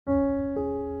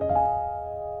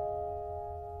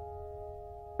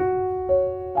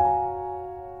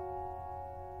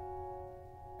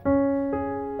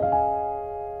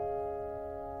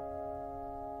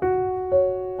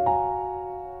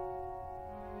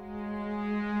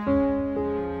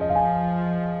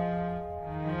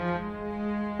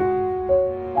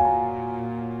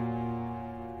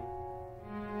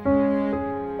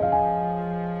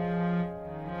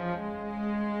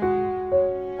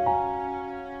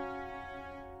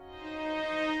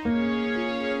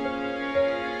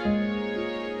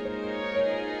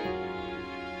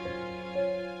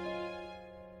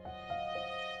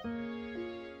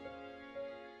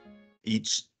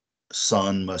each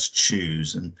son must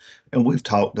choose. And we've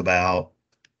talked about,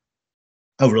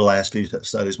 over the last few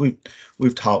studies,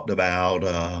 we've talked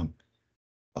about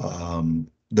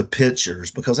the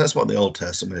pictures, because that's what the Old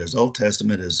Testament is. The Old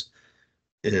Testament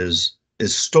is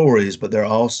stories, but they're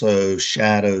also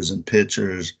shadows and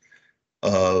pictures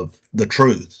of the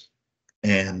truth.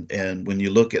 And when you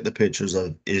look at the pictures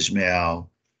of Ishmael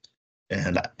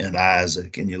and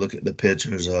Isaac, and you look at the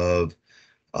pictures of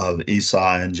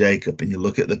Esau and Jacob, and you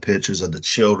look at the pictures of the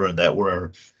children that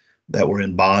were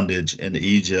in bondage in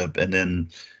Egypt, and then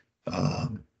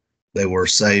they were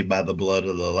saved by the blood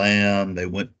of the Lamb. They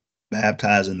went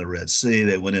baptized in the Red Sea.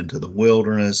 They went into the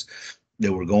wilderness. They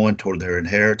were going toward their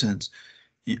inheritance.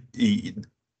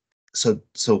 So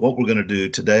what we're going to do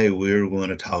today, we're going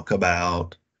to talk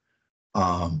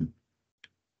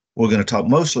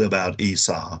mostly about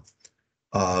Esau,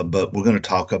 but we're going to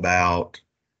talk about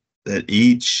that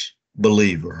each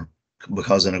believer,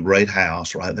 because in a great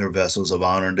house, right, there are vessels of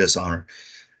honor and dishonor,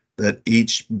 that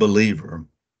each believer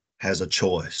has a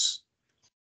choice.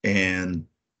 And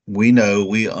we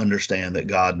understand that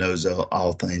God knows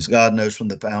all things. God knows from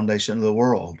the foundation of the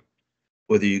world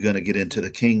whether you're going to get into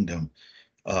the kingdom.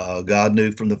 God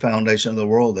knew from the foundation of the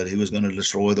world that he was going to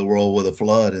destroy the world with a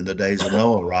flood in the days of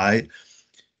Noah, right?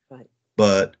 Right.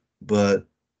 But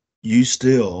you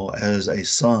still, as a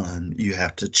son, you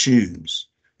have to choose.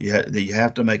 You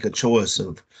have to make a choice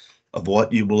of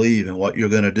what you believe and what you're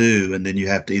going to do, and then you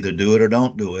have to either do it or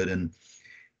don't do it. And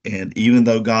even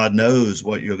though God knows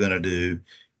what you're going to do,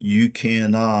 you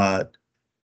cannot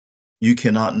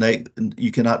take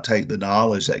the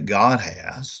knowledge that God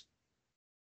has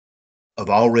of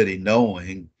already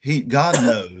knowing. God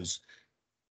knows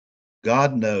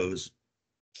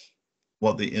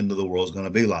what the end of the world is going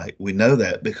to be like. We know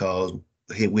that because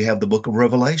we have the book of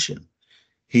Revelation.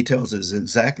 He tells us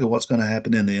exactly what's going to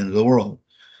happen in the end of the world,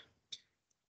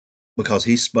 because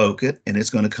he spoke it and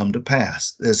it's going to come to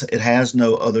pass. It has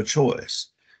no other choice.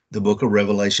 The book of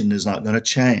Revelation is not going to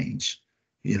change.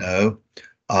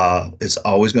 It's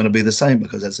always going to be the same,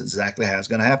 because that's exactly how it's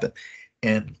going to happen.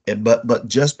 But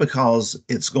just because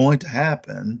it's going to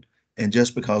happen, and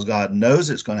just because God knows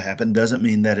it's going to happen, doesn't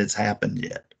mean that it's happened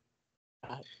yet.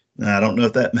 Now, I don't know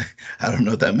if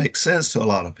that makes sense to a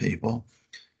lot of people,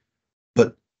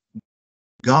 but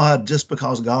just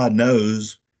because God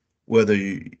knows whether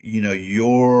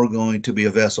you're going to be a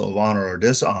vessel of honor or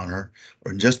dishonor,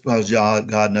 or just because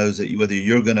God knows that whether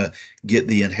you're going to get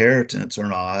the inheritance or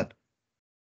not,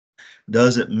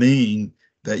 doesn't mean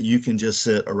that you can just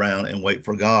sit around and wait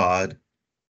for God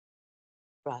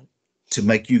to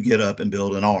make you get up and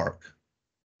build an ark,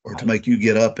 or to make you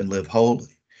get up and live holy.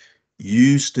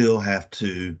 You still have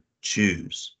to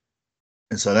choose.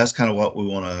 And so that's kind of what we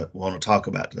want to talk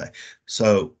about today.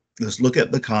 So let's look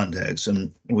at the context,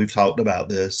 and we've talked about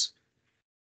this.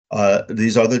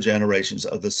 These are the generations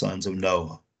of the sons of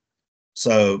Noah.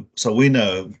 So we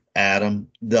know Adam,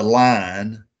 the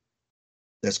line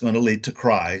that's going to lead to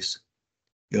Christ,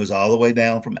 goes all the way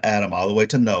down from Adam all the way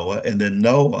to Noah, and then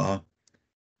Noah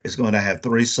is going to have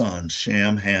three sons,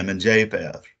 Shem, Ham, and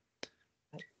Japheth.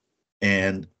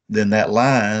 And then that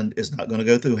line is not going to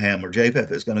go through Ham or Japheth.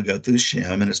 It's going to go through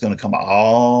Shem, and it's going to come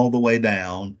all the way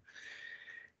down.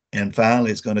 And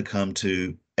finally, it's going to come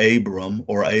to Abram,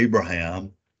 or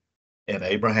Abraham. And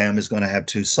Abraham is going to have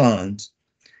two sons.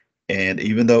 And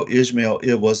even though Ishmael,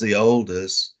 it was the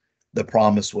oldest, the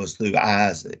promise was through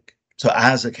Isaac. So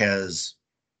Isaac has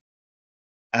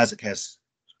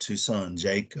two sons,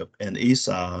 Jacob and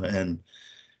Esau. And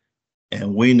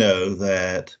we know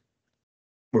that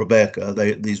Rebecca,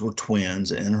 these were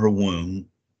twins in her womb.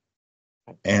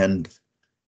 And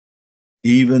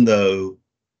even though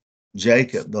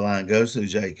Jacob, the line goes through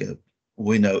Jacob,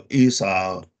 we know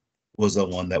Esau was the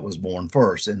one that was born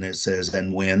first. And it says,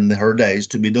 and when her days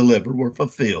to be delivered were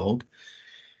fulfilled,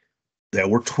 there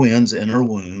were twins in her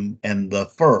womb, and the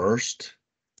first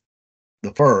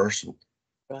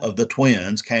of the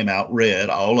twins came out red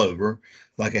all over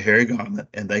like a hairy garment,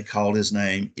 and they called his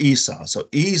name Esau. So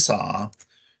Esau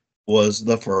was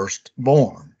the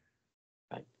firstborn.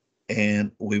 Right.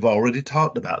 And we've already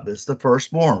talked about this, the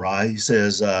firstborn, right? He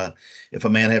says, if a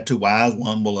man have two wives,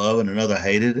 one beloved and another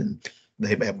hated, and they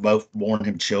have both borne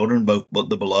him children, both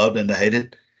the beloved and the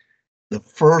hated, the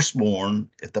firstborn,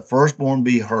 if the firstborn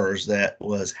be hers that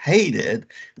was hated,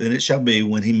 then it shall be,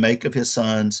 when he make of his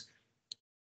sons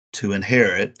to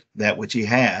inherit that which he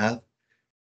hath,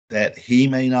 that he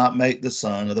may not make the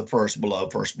son of the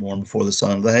firstborn before the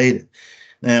son of the hated.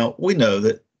 Now, we know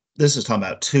that this is talking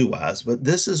about two wives, but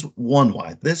this is one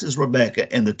wife. This is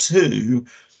Rebecca, and the two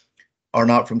are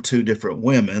not from two different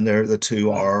women. The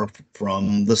two are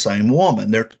from the same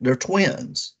woman. They're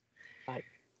twins. Right.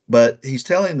 But he's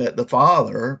telling the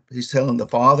father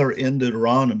in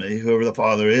Deuteronomy, whoever the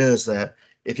father is, that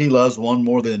if he loves one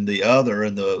more than the other,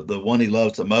 and the one he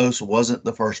loves the most wasn't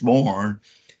the firstborn,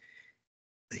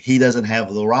 he doesn't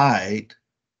have the right,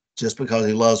 just because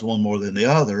he loves one more than the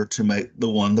other, to make the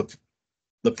one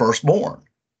the firstborn,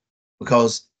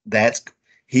 because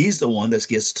he's the one that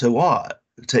gets to what?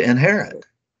 To inherit.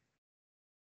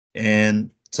 And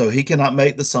so he cannot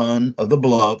make the son of the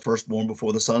beloved firstborn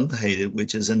before the son of the hated,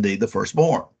 which is indeed the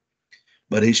firstborn.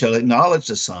 But he shall acknowledge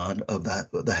the son of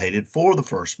the hated for the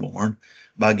firstborn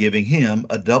by giving him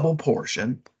a double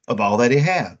portion of all that he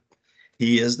hath.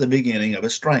 He is the beginning of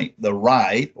his strength, the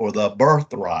right, or the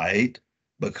birthright,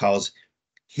 because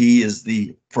he is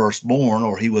the firstborn,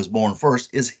 or he was born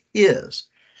first, is his.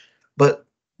 But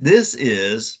this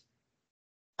is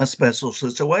a special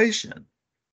situation.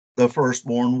 The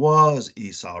firstborn was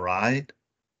Esau, right?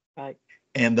 Right.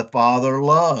 And the father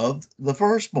loved the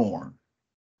firstborn.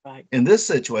 Right. In this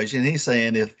situation, he's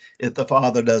saying if the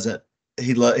father doesn't,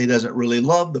 he doesn't really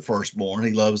love the firstborn,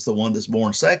 he loves the one that's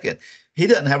born second, he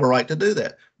doesn't have a right to do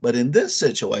that. But in this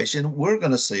situation, we're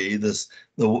going to see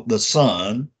the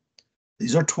son.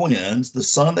 These are twins. The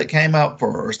son that came out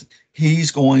first,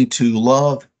 he's going to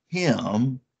love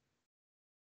him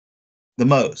the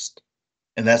most.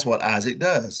 And that's what Isaac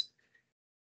does.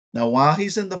 Now, while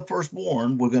he's in the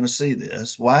firstborn, we're going to see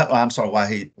this. While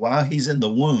he's in the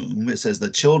womb, it says the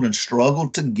children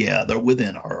struggled together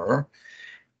within her.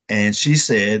 And she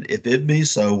said, if it be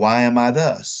so, why am I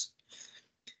thus?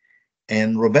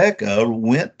 And Rebekah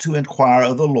went to inquire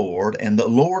of the Lord, and the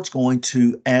Lord's going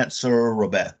to answer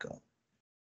Rebekah.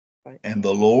 Right. And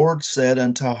the Lord said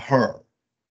unto her,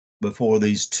 before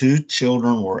these two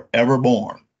children were ever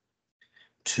born,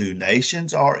 2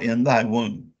 nations are in thy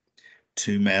womb,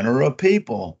 2 manner of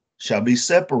people shall be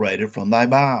separated from thy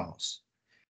bowels,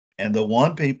 and the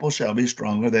one people shall be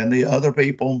stronger than the other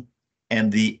people,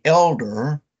 and the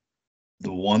elder,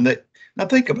 the one that, now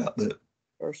think about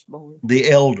Firstborn. the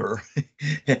elder.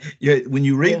 When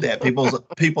you read that,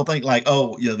 people think like,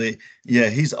 oh,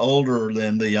 he's older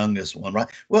than the youngest one, right?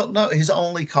 Well, no, he's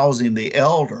only causing the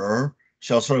elder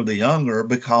shall serve the younger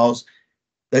because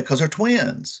they're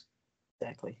twins.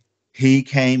 Exactly. He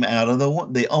came out of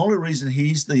the only reason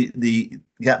he's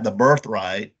got the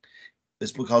birthright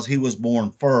is because he was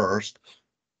born first.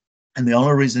 And the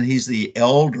only reason he's the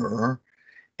elder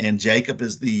and Jacob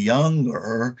is the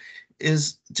younger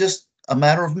is just a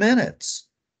matter of minutes.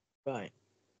 Right.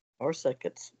 Or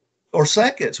seconds. Or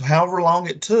seconds, however long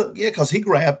it took. Yeah, because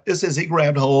it says he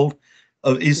grabbed hold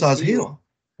of Esau's heel,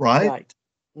 right? Right.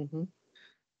 Mm-hmm.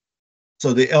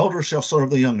 So the elder shall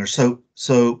serve the younger. So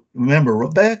remember,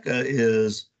 Rebecca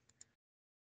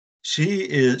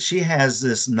she has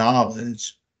this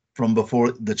knowledge from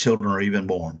before the children are even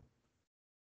born.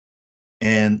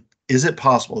 And is it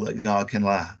possible that God can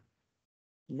lie?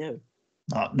 No.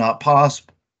 Not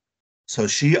possible. So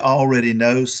she already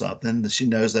knows something. She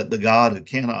knows that the God who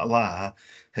cannot lie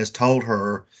has told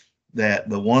her that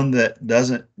the one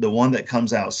that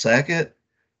comes out second,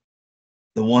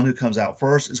 the one who comes out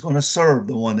first is going to serve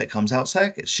the one that comes out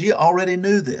second. She already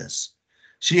knew this.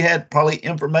 She had probably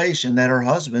information that her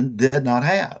husband did not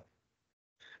have.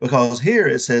 Because here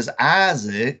it says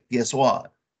Isaac, guess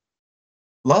what?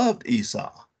 Loved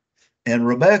Esau. And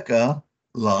Rebekah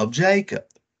loved Jacob.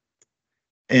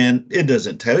 And it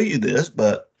doesn't tell you this,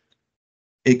 but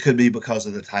it could be because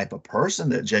of the type of person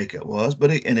that Jacob was, but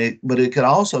it could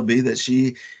also be that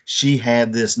she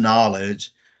had this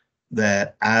knowledge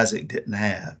that Isaac didn't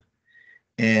have.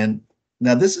 And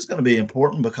now this is going to be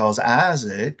important because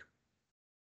Isaac,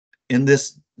 in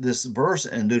this verse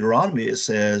in Deuteronomy, it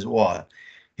says what?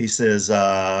 He says,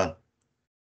 it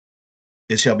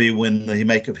shall be when he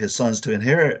maketh his sons to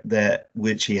inherit that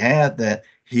which he had, that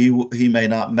he may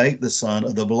not make the son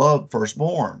of the beloved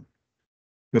firstborn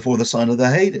before the son of the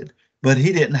hated. But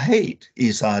he didn't hate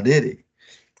Esau, did he?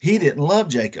 He didn't love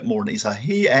Jacob more than Esau.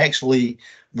 He actually,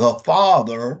 the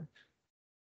father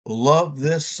loved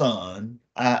this son,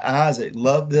 Isaac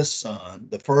loved this son,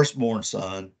 the firstborn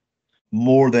son,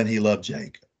 more than he loved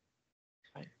Jacob.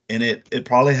 And it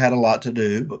probably had a lot to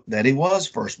do that he was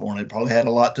firstborn. It probably had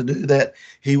a lot to do that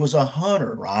he was a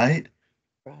hunter, right?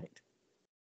 Right.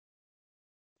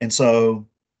 And so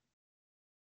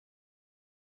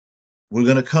we're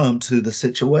going to come to the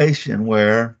situation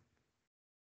where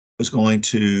Esau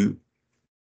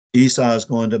is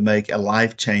going to make a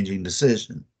life-changing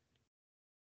decision.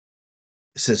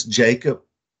 It says Jacob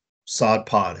sod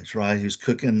pottage, right? He was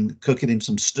cooking him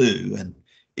some stew, and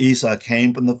Esau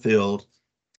came from the field,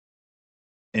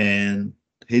 and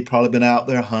he'd probably been out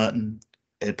there hunting.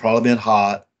 It'd probably been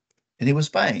hot, and he was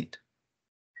faint.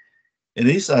 And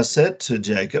Esau said to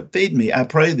Jacob, "Feed me, I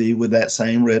pray thee, with that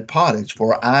same red pottage,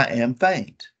 for I am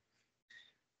faint."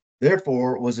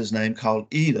 Therefore was his name called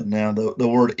Edom. Now, the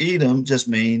word Edom just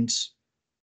means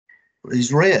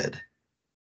he's red.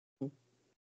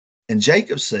 And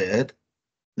Jacob said,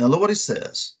 now look what he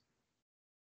says.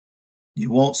 You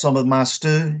want some of my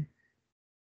stew?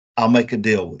 I'll make a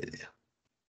deal with you.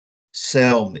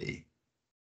 Sell me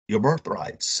your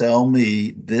birthright. Sell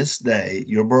me this day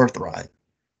your birthright.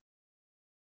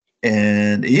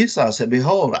 And Esau said,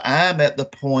 behold, I'm at the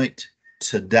point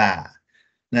to die.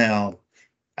 Now,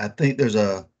 I think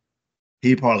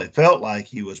he probably felt like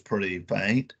he was pretty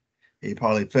faint. He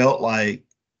probably felt like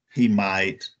he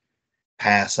might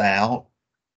pass out,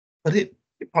 but he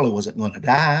probably wasn't going to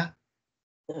die.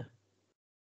 Yeah.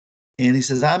 And he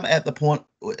says, I'm at the point,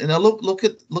 and now look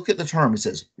at the term. He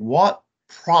says, what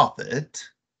profit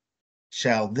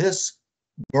shall this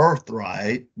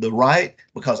birthright, the right,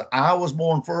 because I was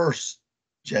born first,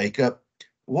 Jacob,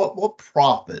 what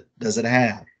profit does it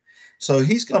have? So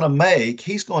he's going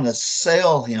to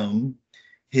sell him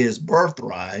his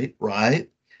birthright, right?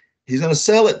 He's going to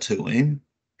sell it to him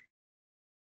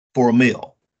for a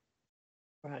meal.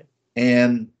 Right.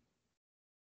 And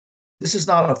this is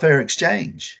not a fair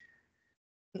exchange.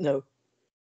 No.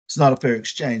 It's not a fair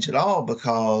exchange at all,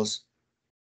 because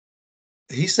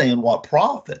he's saying, what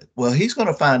profit? Well, he's going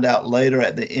to find out later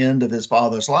at the end of his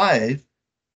father's life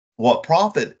what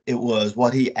profit it was,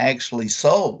 what he actually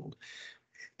sold.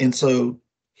 And so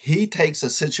he takes a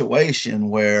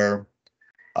situation where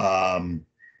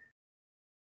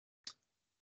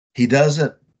he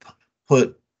doesn't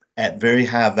put at very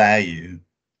high value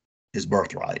his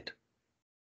birthright,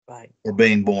 right, or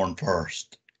being born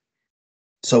first.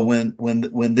 So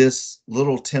when this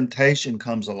little temptation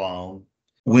comes along,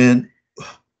 when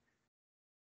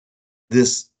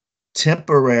this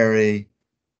temporary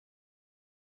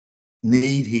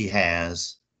need he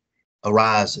has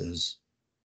arises,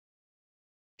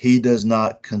 he does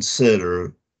not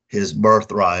consider his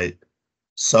birthright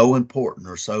so important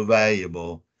or so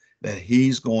valuable that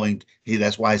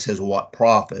that's why he says, what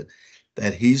profit?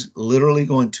 That he's literally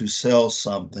going to sell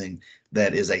something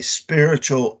that is a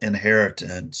spiritual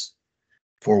inheritance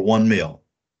for one meal.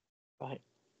 right.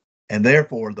 And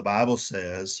therefore, the Bible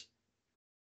says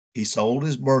he sold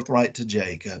his birthright to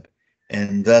Jacob,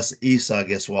 and thus Esau,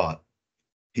 guess what?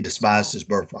 He despised his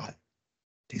birthright.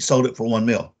 He sold it for one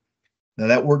meal. Now,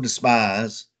 that word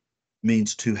despise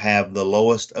means to have the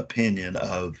lowest opinion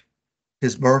of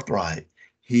his birthright.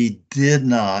 He did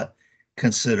not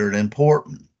consider it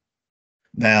important.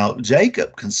 Now,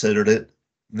 Jacob considered it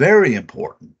very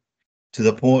important, to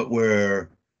the point where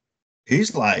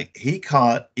he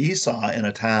caught Esau in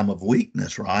a time of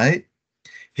weakness, right?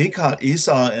 He caught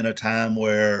Esau in a time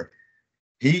where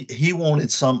he wanted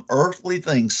some earthly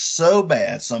thing so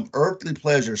bad, some earthly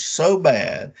pleasure so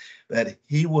bad, that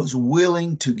he was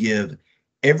willing to give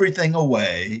everything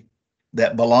away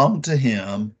that belonged to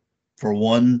him for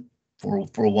one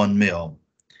meal.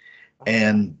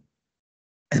 And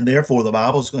therefore the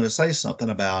Bible is going to say something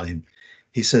about him.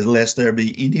 He says, lest there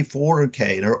be any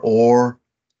fornicator, or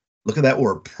look at that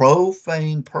word,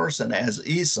 profane person as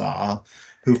Esau,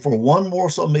 who for one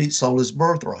morsel of meat sold his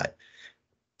birthright.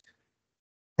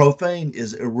 Profane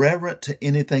is irreverent to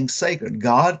anything sacred.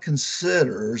 God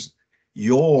considers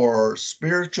your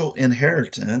spiritual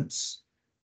inheritance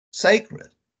sacred.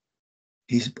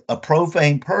 He's a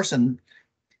profane person.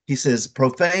 He says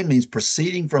profane means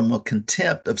proceeding from a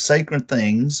contempt of sacred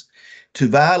things, to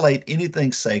violate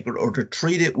anything sacred, or to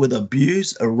treat it with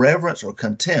abuse, irreverence, or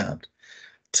contempt.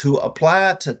 To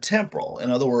apply to temporal,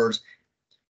 in other words,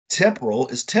 temporal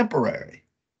is temporary,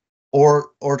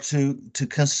 or to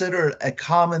consider it a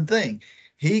common thing.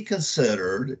 He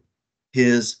considered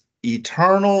his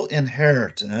eternal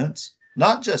inheritance,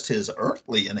 not just his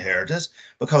earthly inheritance,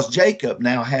 because Jacob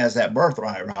now has that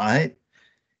birthright, right?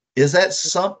 Is that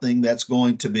something that's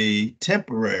going to be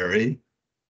temporary?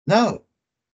 No.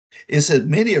 It said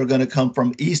many are going to come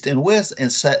from east and west and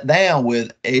sit down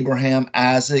with Abraham,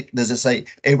 Isaac. Does it say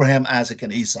Abraham, Isaac,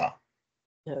 and Esau?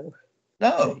 No.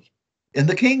 No. In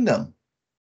the kingdom.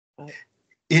 Right.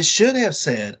 It should have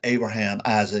said Abraham,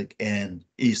 Isaac, and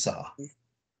Esau,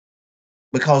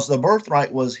 because the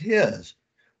birthright was his.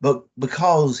 But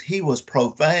because he was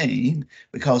profane,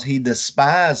 because he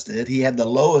despised it, he had the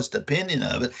lowest opinion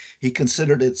of it, he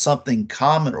considered it something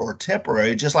common or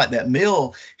temporary, just like that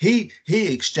meal. He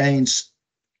exchanged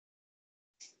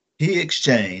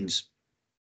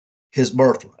his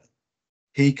birthright.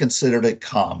 he considered it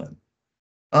common.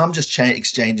 I'm just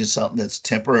exchanging something that's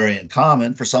temporary and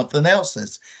common for something else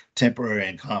that's temporary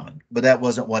and common. But that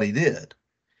wasn't what he did.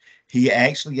 He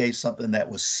actually gave something that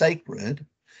was sacred,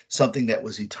 something that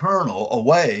was eternal,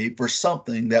 away for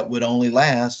something that would only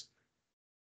last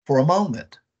for a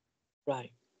moment.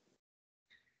 Right.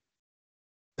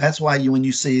 That's why when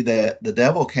you see that the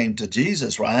devil came to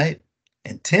Jesus, right,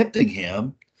 and tempting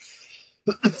him,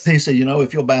 he said,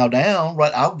 if you'll bow down,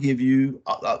 right, I'll give you,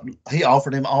 he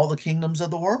offered him all the kingdoms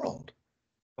of the world.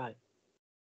 Right.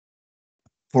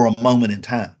 For a moment in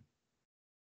time.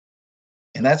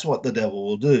 And that's what the devil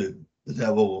will do. The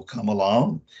devil will come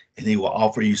along and he will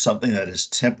offer you something that is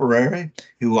temporary.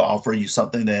 He will offer you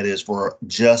something that is for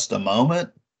just a moment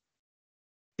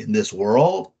in this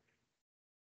world.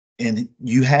 And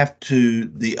you have to,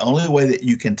 the only way that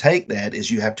you can take that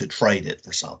is you have to trade it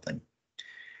for something.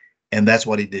 And that's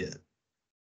what he did.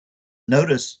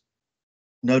 Notice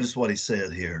what he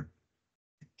said here.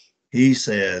 He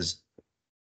says,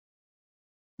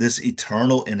 this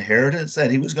eternal inheritance that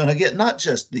he was going to get, not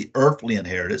just the earthly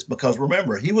inheritance, because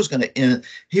remember, he was going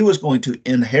to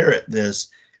inherit this.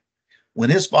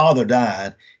 When his father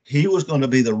died, he was going to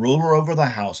be the ruler over the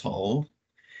household,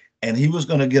 and he was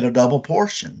going to get a double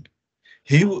portion.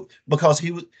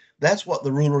 That's what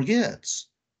the ruler gets.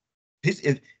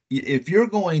 If you're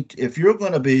going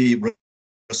to be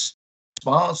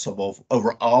responsible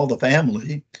over all the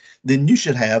family, then you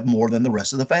should have more than the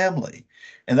rest of the family.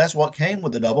 And that's what came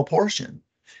with the double portion.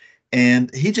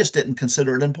 And he just didn't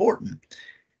consider it important.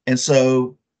 And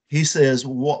so he says,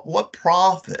 what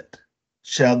profit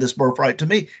shall this birthright to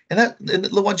me? And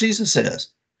look what Jesus says.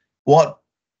 What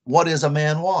is a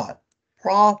man what?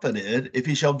 Profited if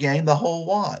he shall gain the whole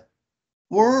what?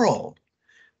 World.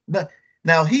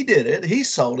 Now he did it. He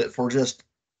sold it for just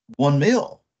one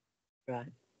meal. Right.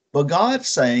 But God's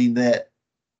saying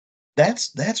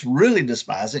that's really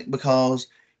despising, because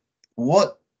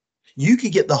what you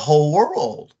could get the whole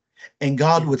world, and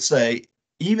God would say,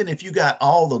 even if you got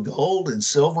all the gold and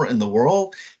silver in the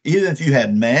world, even if you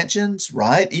had mansions,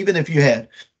 right? Even if you had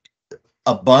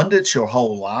abundance your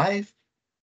whole life,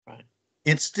 right,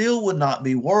 it still would not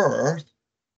be worth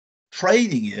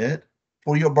trading it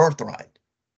for your birthright.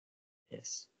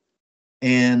 yes,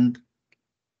 And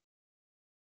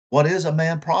what is a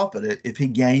man profited if he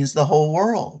gains the whole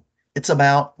world? It's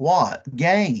about what?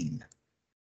 Gain.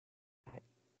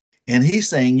 And he's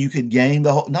saying you could gain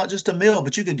the whole, not just a meal,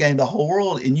 but you could gain the whole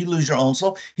world and you lose your own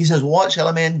soul. He says, what shall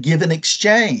a man give in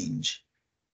exchange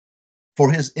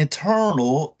for his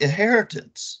eternal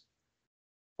inheritance?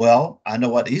 Well, I know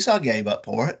what Esau gave up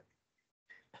for it,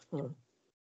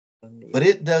 but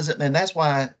it doesn't. And that's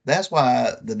why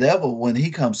the devil, when he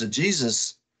comes to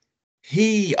Jesus,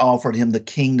 he offered him the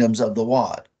kingdoms of the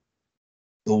what?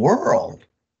 The world,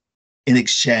 in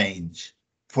exchange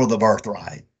for the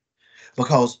birthright,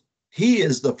 because he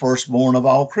is the firstborn of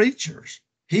all creatures.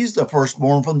 He's the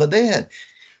firstborn from the dead.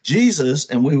 Jesus,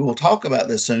 and we will talk about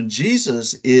this soon,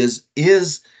 Jesus is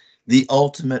the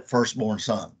ultimate firstborn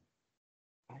son.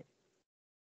 Right.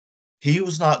 He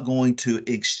was not going to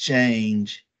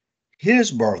exchange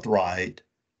his birthright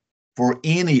for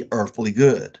any earthly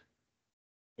good.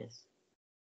 Yes.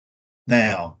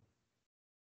 Now,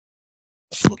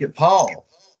 look at Paul.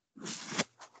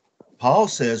 Paul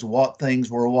says, what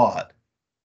things were what?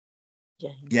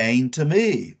 Gain to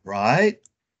me, right?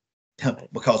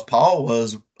 Because Paul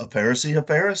was a Pharisee of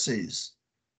Pharisees.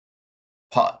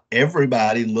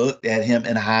 Everybody looked at him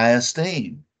in high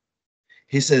esteem.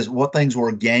 He says, what things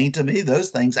were gain to me,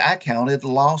 those things I counted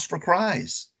loss for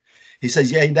Christ. He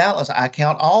says, yea, doubtless I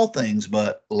count all things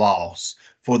but loss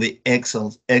for the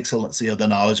excellency of the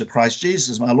knowledge of Christ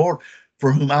Jesus, my Lord,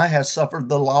 for whom I have suffered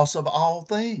the loss of all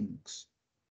things.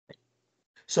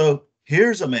 So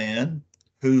here's a man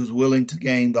who's willing to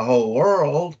gain the whole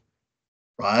world,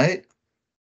 right?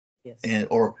 Yes. And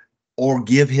or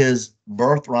give his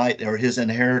birthright or his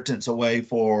inheritance away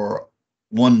for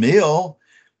one meal.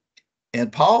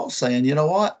 And Paul's saying, you know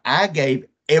what? I gave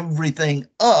everything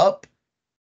up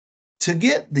to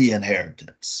get the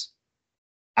inheritance.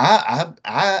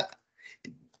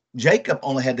 Jacob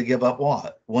only had to give up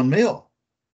what? One meal.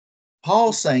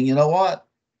 Paul's saying, you know what?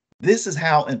 This is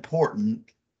how important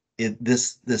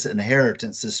this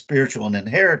inheritance, this spiritual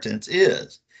inheritance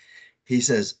is. He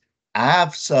says,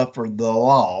 I've suffered the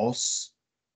loss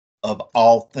of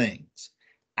all things.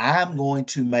 I'm going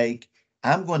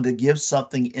to give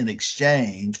something in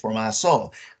exchange for my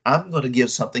soul. I'm going to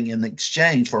give something in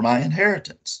exchange for my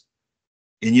inheritance.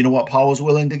 And you know what Paul was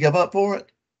willing to give up for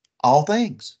it? All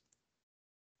things.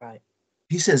 Right.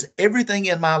 He says, everything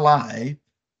in my life,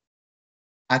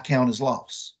 I count as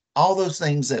loss. All those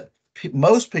things that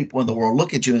most people in the world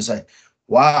look at you and say,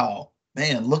 wow,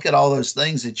 man, look at all those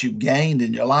things that you gained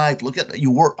in your life. Look at,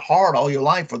 you worked hard all your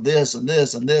life for this and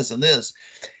this and this and this.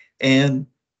 And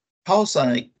Paul's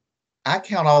saying, I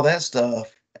count all that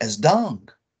stuff as dung.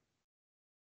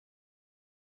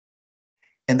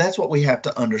 And that's what we have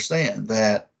to understand,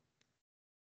 that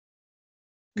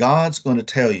God's going to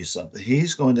tell you something.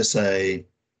 He's going to say,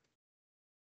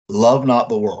 love not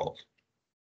the world.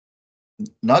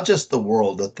 Not just the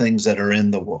world, the things that are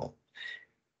in the world.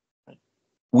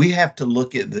 We have to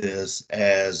look at this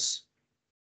as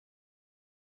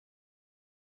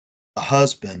a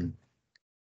husband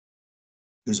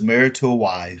who's married to a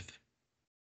wife.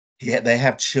 They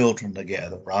have children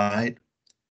together, right?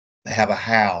 They have a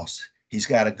house. He's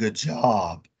got a good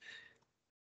job.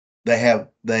 They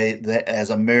as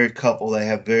a married couple, they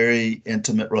have very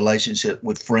intimate relationship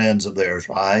with friends of theirs,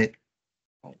 right?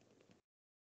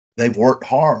 They've worked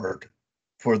hard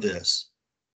for this.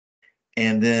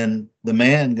 And then the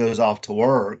man goes off to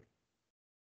work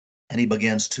and he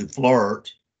begins to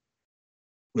flirt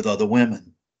with other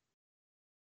women.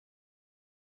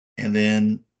 And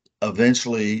then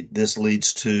eventually this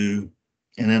leads to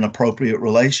an inappropriate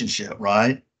relationship,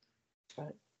 right?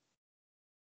 Right.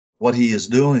 What he is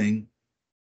doing,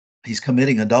 he's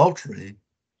committing adultery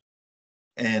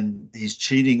and he's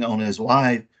cheating on his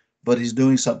wife, but he's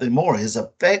doing something more. His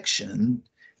affection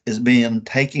is being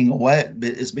taken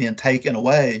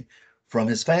away from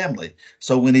his family.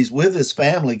 So when he's with his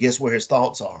family, guess where his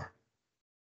thoughts are?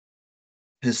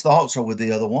 His thoughts are with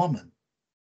the other woman.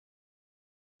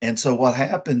 And so what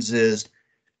happens is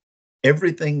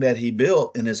everything that he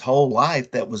built in his whole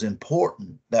life that was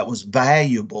important, that was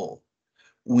valuable,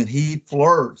 when he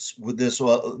flirts with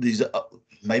these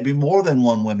maybe more than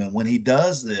one woman, when he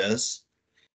does this,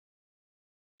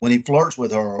 when he flirts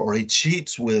with her or he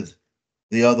cheats with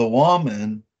the other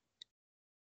woman,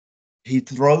 he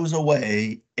throws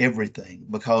away everything,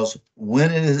 because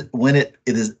when it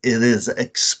is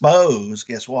exposed,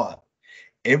 guess what?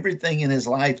 Everything in his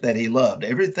life that he loved,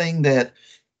 everything that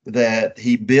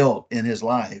he built in his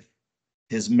life,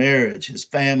 his marriage, his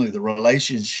family, the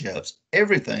relationships,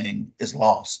 everything is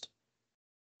lost,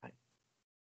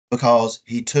 because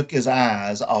he took his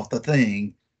eyes off the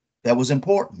thing that was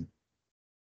important.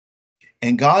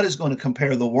 And God is going to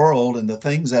compare the world and the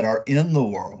things that are in the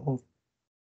world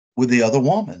with the other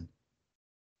woman.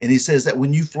 And he says that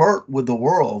when you flirt with the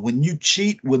world, when you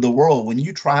cheat with the world, when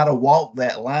you try to walk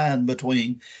that line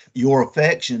between your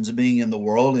affections being in the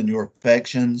world and your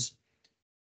affections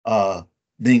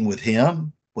being with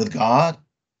him, with God,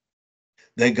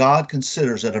 that God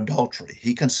considers it adultery.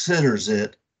 He considers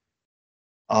it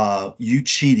you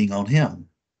cheating on him.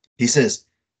 He says,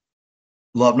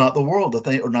 love not the world,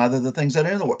 or neither the things that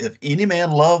are in the world. If any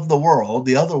man love the world,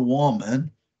 the other woman,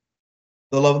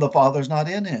 the love of the Father is not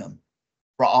in him.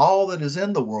 For all that is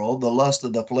in the world, the lust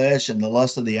of the flesh and the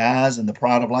lust of the eyes and the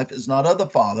pride of life, is not of the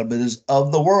Father, but is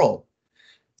of the world.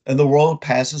 And the world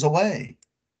passes away,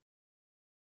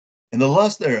 and the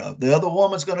lust thereof. The other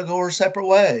woman's going to go her separate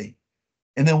way.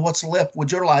 And then what's left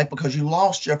with your life, because you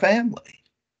lost your family,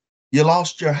 you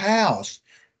lost your house,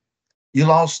 you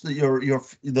lost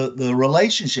the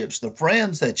relationships, the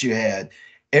friends that you had.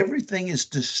 Everything is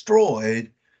destroyed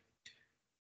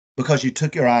because you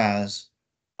took your eyes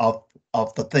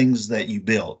off the things that you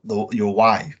built, your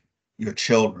wife, your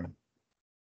children.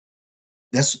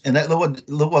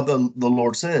 Look what the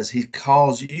Lord says. He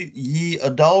calls you, ye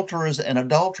adulterers and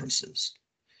adulteresses.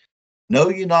 Know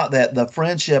you not that the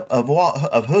friendship of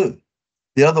who?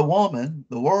 The other woman,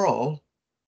 the world,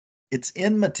 it's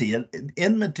enmity. And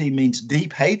enmity means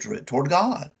deep hatred toward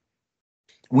God.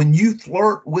 When you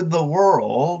flirt with the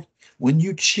world, when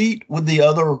you cheat with the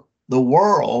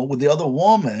world, with the other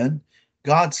woman,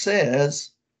 God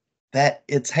says that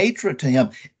it's hatred to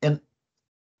him. And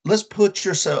let's put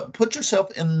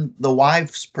yourself in the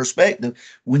wife's perspective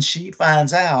when she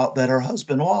finds out that her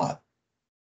husband what?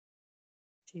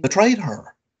 Betrayed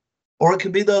her. Or it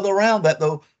could be the other around, that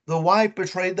the wife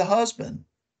betrayed the husband.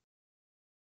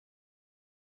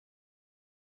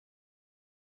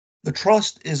 The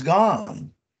trust is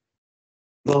gone.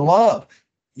 The love,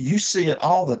 you see it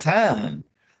all the time.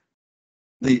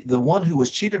 The one who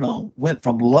was cheated on went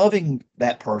from loving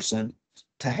that person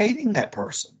to hating that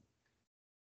person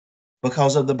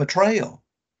because of the betrayal.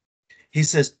 He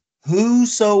says,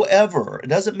 whosoever, it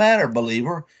doesn't matter,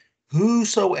 believer,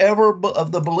 whosoever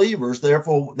of the believers,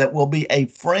 therefore, that will be a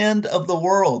friend of the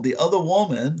world, the other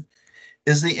woman,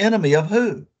 is the enemy of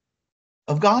who?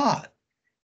 Of God.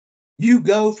 You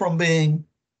go from being,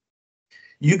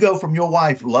 You go from your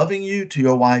wife loving you to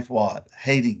your wife what?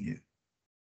 Hating you.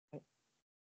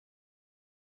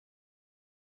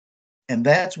 And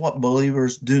that's what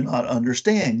believers do not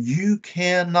understand. You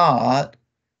cannot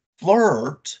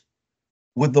flirt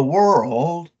with the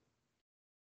world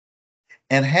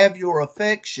and have your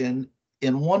affection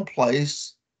in one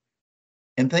place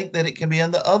and think that it can be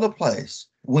in the other place.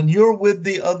 When you're with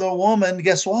the other woman,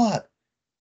 guess what?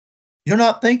 You're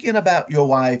not thinking about your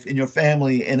wife and your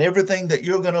family and everything that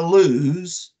you're going to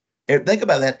lose. Think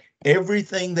about that.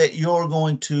 Everything that you're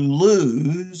going to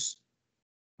lose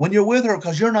when you're with her,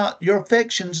 because your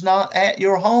affection's not at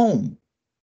your home.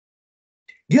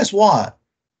 Guess what?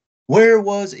 Where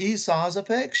was Esau's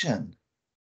affection?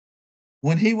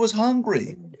 When he was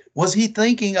hungry, was he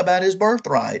thinking about his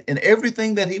birthright and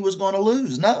everything that he was going to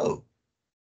lose? No.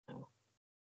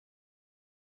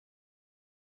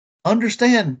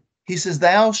 Understand, he says,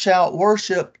 thou shalt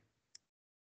worship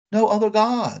no other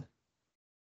God.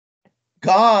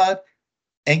 God,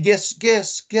 and guess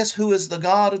who is the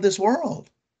God of this world?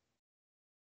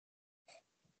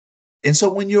 And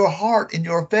so when your heart and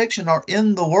your affection are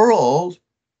in the world,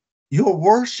 you're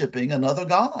worshiping another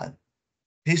God.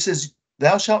 He says,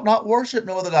 thou shalt not worship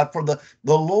no other God, for the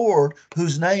Lord,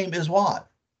 whose name is what?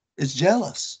 Is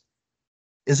jealous,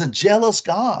 is a jealous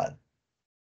God.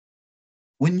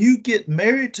 When you get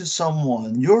married to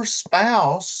someone, your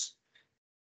spouse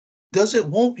doesn't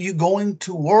want you going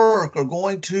to work or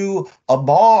going to a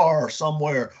bar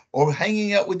somewhere or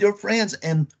hanging out with your friends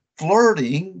and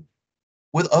flirting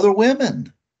with other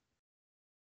women.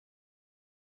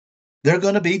 They're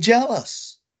going to be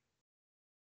jealous.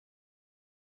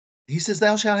 He says,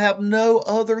 thou shalt have no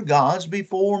other gods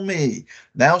before me.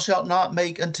 Thou shalt not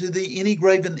make unto thee any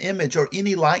graven image or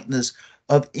any likeness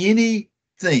of anything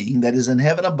that is in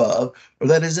heaven above, or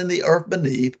that is in the earth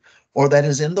beneath, or that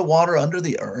is in the water under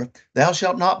the earth. Thou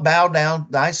shalt not bow down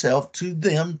thyself to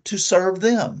them to serve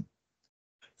them.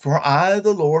 For I,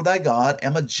 the Lord thy God,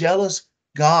 am a jealous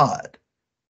God.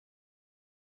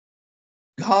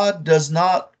 God does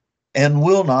not and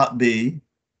will not be,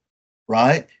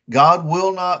 right? God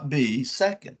will not be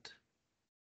second.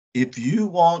 If you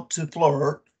want to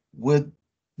flirt with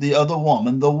the other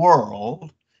woman, the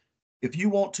world, if you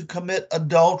want to commit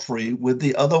adultery with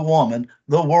the other woman,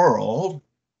 the world,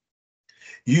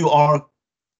 you are,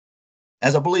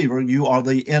 as a believer, you are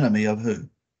the enemy of who?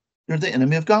 You're the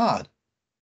enemy of God.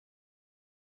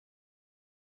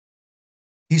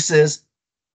 He says,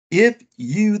 if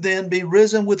you then be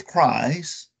risen with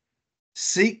Christ,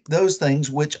 seek those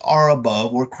things which are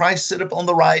above, where Christ sitteth on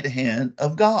the right hand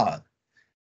of God.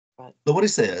 Right. Look what he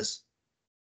says.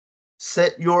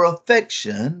 Set your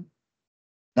affection,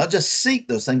 not just seek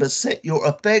those things, but set your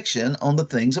affection on the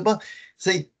things above.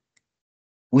 See,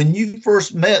 when you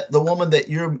first met the woman that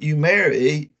you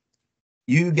marry,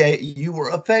 you were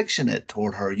affectionate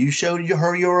toward her. You showed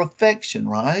her your affection,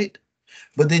 right?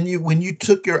 But then when you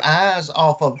took your eyes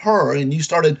off of her and you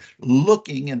started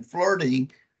looking and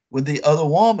flirting with the other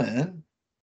woman,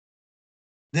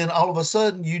 then all of a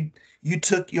sudden you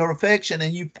took your affection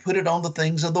and you put it on the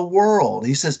things of the world.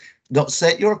 He says, don't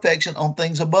set your affection on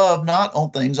things above, not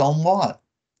on things on what?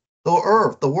 The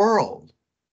earth, the world,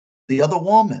 the other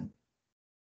woman.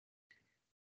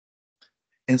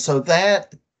 And so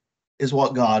that is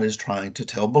what God is trying to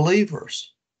tell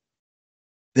believers,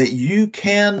 that you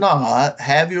cannot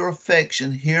have your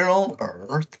affection here on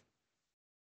earth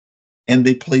and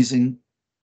be pleasing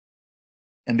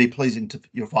to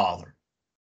your Father.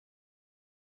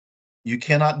 You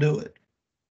cannot do it.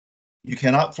 You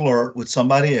cannot flirt with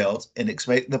somebody else and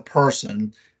expect the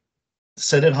person to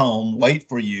sit at home, wait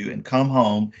for you, and come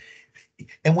home.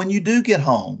 And when you do get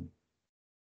home,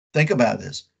 think about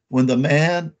this. When the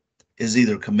man is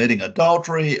either committing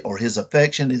adultery or his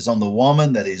affection is on the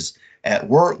woman that he's at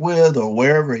work with or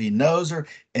wherever he knows her,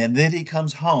 and then he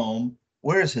comes home,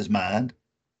 where's his mind?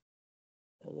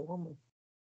 The woman.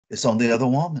 It's on the other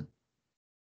woman.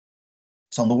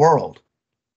 It's on the world.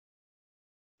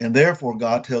 And therefore,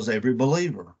 God tells every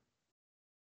believer,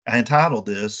 I entitled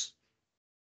this,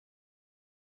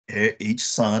 each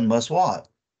son must what?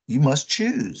 You must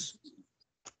choose.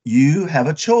 You have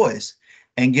a choice.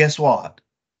 And guess what?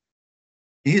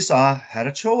 Esau had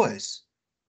a choice.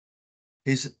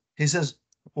 He says,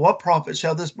 what profit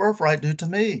shall this birthright do to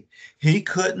me? He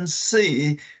couldn't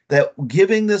see that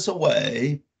giving this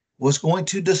away was going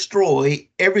to destroy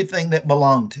everything that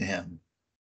belonged to him.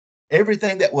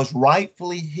 Everything that was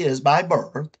rightfully his by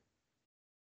birth,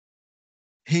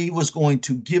 he was going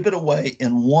to give it away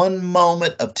in one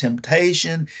moment of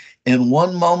temptation, in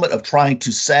one moment of trying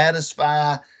to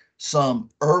satisfy some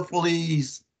earthly,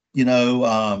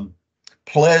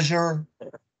 pleasure,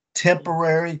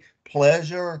 temporary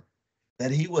pleasure,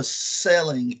 that he was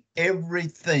selling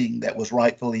everything that was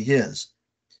rightfully his.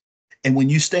 And when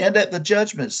you stand at the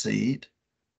judgment seat,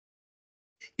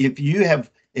 if you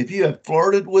have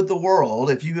flirted with the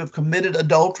world, if you have committed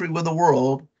adultery with the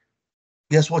world,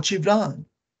 guess what you've done?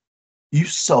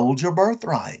 You've sold your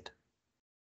birthright.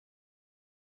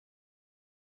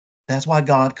 That's why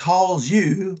God calls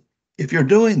you, if you're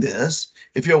doing this,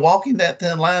 if you're walking that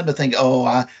thin line to think, oh,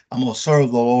 I'm going to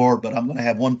serve the Lord, but I'm going to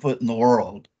have one foot in the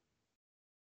world.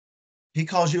 He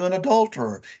calls you an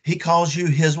adulterer. He calls you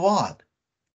his what?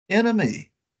 Enemy.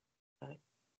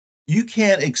 You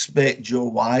can't expect your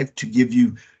wife to give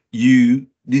you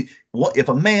what if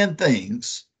a man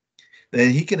thinks that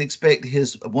he can expect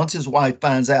once his wife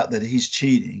finds out that he's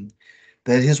cheating,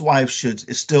 that his wife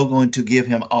is still going to give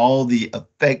him all the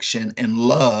affection and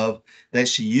love that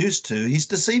she used to, he's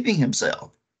deceiving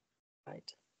himself.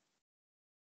 Right.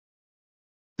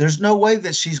 There's no way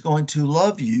that she's going to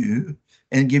love you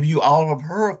and give you all of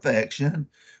her affection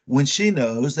when she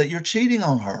knows that you're cheating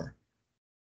on her.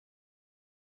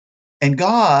 And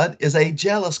God is a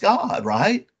jealous God,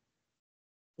 right?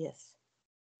 Yes.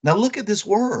 Now look at this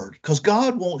word, because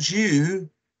God wants you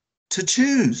to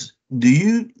choose. Do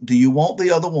you want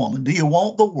the other woman? Do you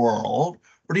want the world,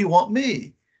 or do you want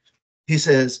me? He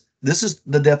says, this is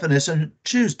the definition: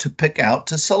 choose, to pick out,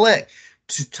 to select,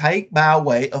 to take by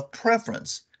way of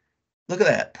preference. Look at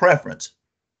that, preference.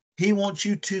 He wants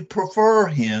you to prefer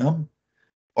him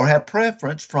or have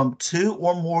preference from two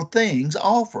or more things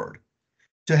offered,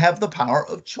 to have the power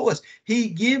of choice. He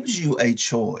gives you a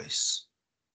choice.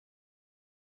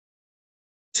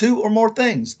 Two or more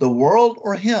things, the world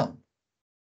or him.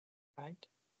 Right.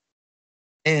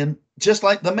 And just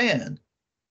like the man,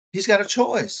 he's got a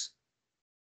choice.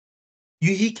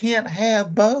 He can't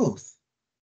have both.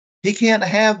 He can't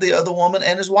have the other woman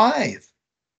and his wife.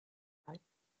 Right.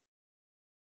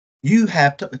 You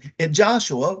have to. In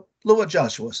Joshua, look what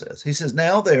Joshua says. He says,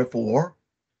 now therefore,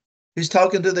 he's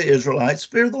talking to the Israelites,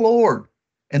 fear the Lord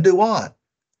and do what?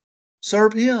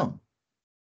 Serve him.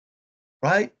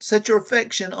 Right? Set your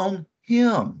affection on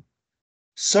him.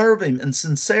 Serve him in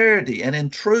sincerity and in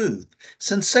truth.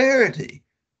 Sincerity.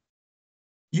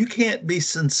 You can't be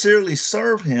sincerely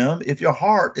serve him if your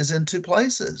heart is in two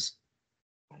places.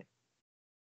 Right.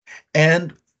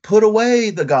 And put away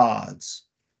the gods.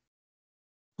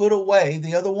 Put away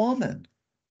the other woman.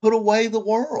 Put away the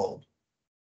world.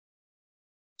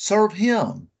 Serve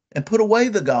him and put away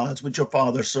the gods which your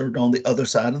father served on the other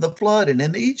side of the flood and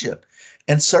in Egypt,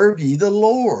 and serve ye the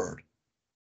Lord.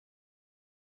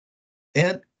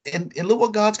 And look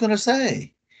what God's going to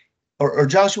say, or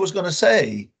Joshua's going to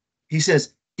say. He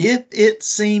says, if it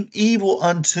seem evil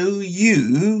unto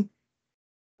you,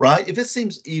 right? If it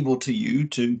seems evil to you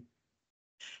to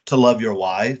love your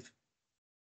wife,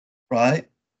 right?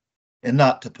 And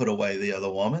not to put away the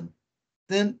other woman,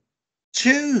 then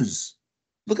choose.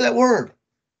 Look at that word.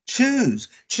 Choose.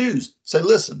 Choose. Say,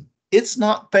 listen, it's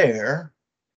not fair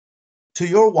to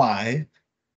your wife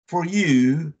for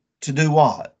you to do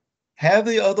what? Have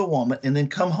the other woman and then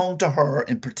come home to her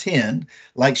and pretend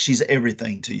like she's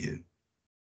everything to you.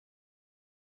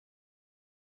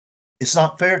 It's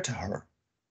not fair to her.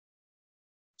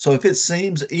 So if it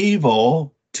seems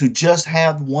evil to just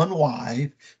have one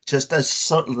wife, just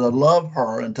to love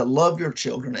her and to love your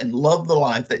children and love the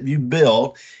life that you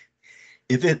built,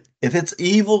 if it's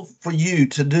evil for you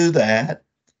to do that,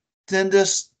 then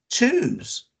just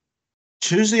choose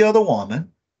the other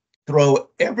woman, throw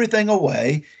everything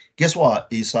away. Guess what,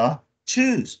 Esau?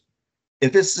 Choose.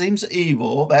 If it seems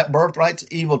evil, that birthright's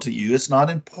evil to you, it's not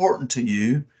important to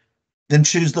you, then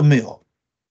choose the meal.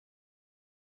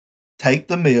 Take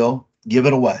the meal, give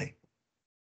it away.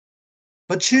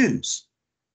 But choose.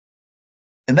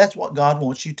 And that's what God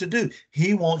wants you to do.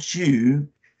 He wants you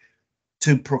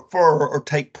to prefer or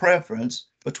take preference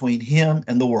between him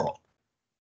and the world.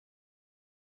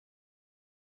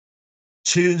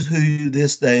 Choose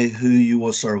this day who you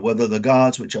will serve, whether the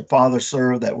gods which your fathers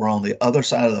served that were on the other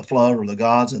side of the flood, or the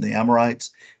gods of the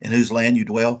Amorites in whose land you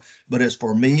dwell. But as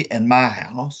for me and my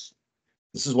house,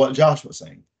 this is what Joshua's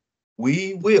saying,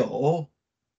 we will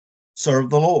serve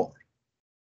the Lord.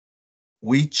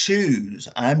 We choose.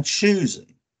 I'm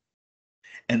choosing.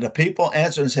 And the people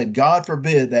answered and said, God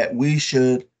forbid that we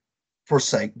should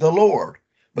forsake the Lord.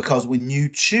 Because when you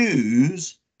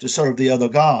choose to serve the other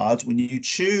gods, when you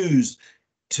choose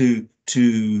to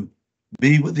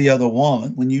be with the other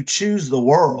woman, when you choose the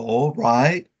world,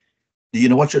 right? Do you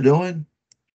know what you're doing?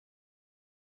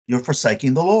 You're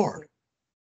forsaking the Lord.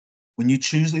 When you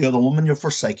choose the other woman, you're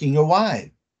forsaking your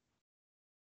wife.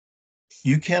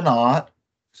 You cannot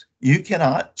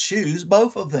choose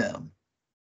both of them.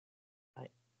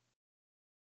 Right.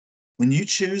 When you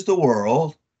choose the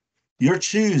world, you're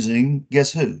choosing,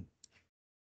 guess who?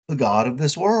 The God of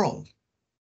this world.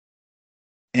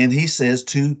 And he says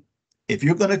if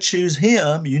you're going to choose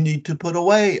him, you need to put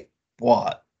away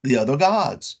what? The other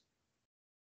gods.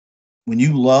 When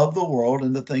you love the world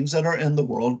and the things that are in the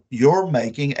world, you're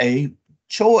making a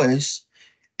choice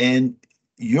and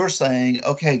you're saying,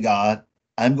 okay, God,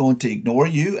 I'm going to ignore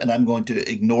you and I'm going to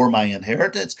ignore my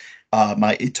inheritance,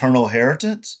 my eternal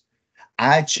inheritance.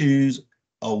 I choose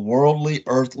a worldly,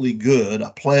 earthly good, a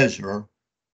pleasure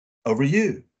over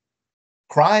you.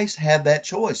 Christ had that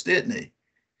choice, didn't he?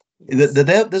 Yes.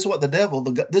 This is what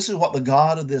the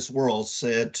God of this world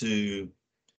said to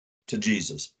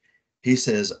Jesus. He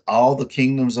says, all the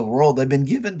kingdoms of the world, they've been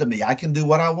given to me. I can do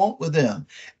what I want with them.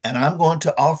 And I'm going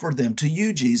to offer them to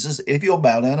you, Jesus, if you'll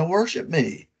bow down and worship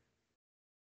me.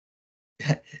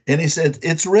 And he said,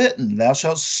 it's written, thou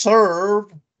shalt serve,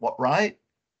 what, right?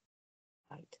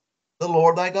 Right. The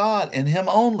Lord thy God, and him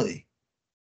only.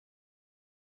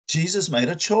 Jesus made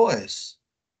a choice.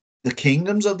 The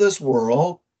kingdoms of this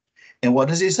world, and what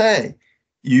does he say?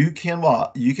 You can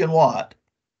what? You can what?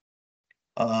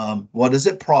 What does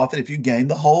it profit if you gain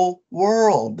the whole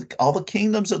world, all the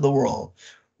kingdoms of the world?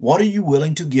 What are you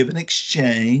willing to give in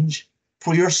exchange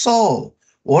for your soul?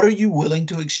 What are you willing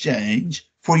to exchange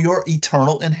for your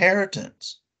eternal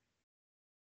inheritance?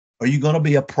 Are you going to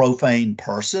be a profane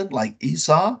person like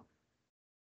Esau?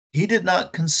 He did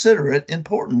not consider it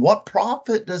important. What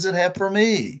profit does it have for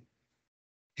me?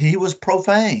 He was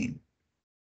profane.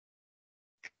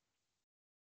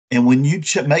 And when you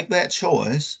make that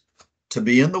choice to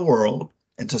be in the world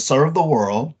and to serve the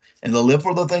world and to live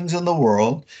for the things in the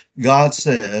world, God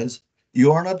says,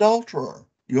 you're an adulterer.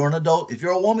 You're an adult. If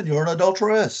you're a woman, you're an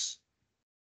adulteress.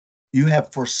 You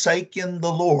have forsaken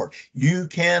the Lord. You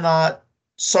cannot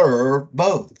serve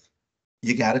both.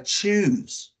 You got to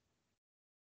choose.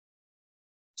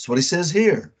 That's what he says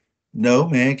here. No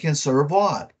man can serve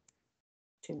what?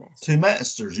 Two masters. Two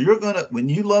masters. When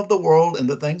you love the world and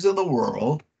the things of the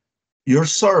world, you're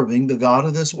serving the God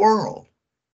of this world.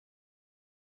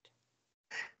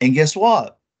 And guess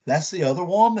what? That's the other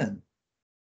woman.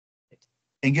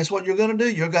 And guess what you're going to do?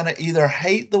 You're going to either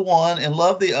hate the one and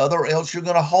love the other, or else you're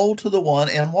going to hold to the one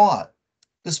and what?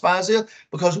 Despise the other.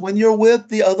 Because when you're with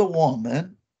the other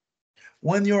woman,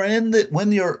 when you're in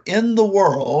the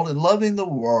world and loving the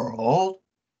world,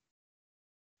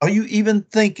 are you even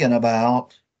thinking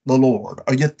about the Lord?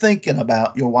 Are you thinking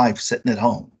about your wife sitting at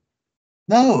home?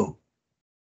 No.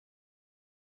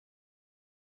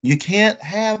 You can't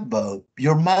have both.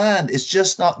 Your mind is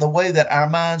just not the way that our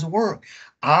minds work.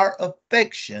 Our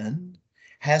affection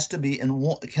has to be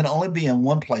can only be in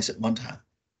one place at one time.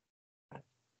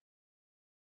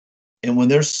 And when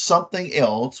there's something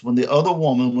else, when the other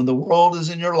woman, when the world is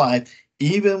in your life,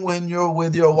 even when you're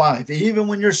with your wife, even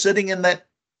when you're sitting in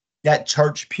that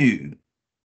church pew,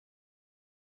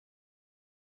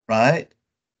 right?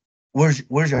 Where's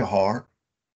your heart?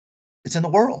 It's in the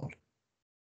world.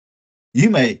 You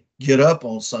may get up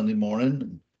on Sunday morning,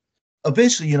 and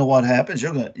eventually, you know what happens?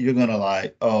 You're gonna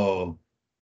like, oh,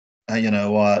 you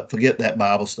know what? Forget that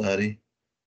Bible study.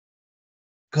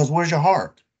 Because where's your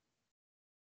heart?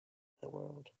 The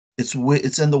world. It's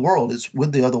in the world. It's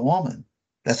with the other woman.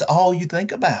 That's all you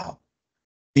think about.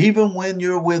 Even when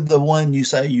you're with the one you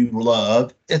say you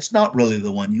love, it's not really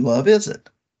the one you love, is it?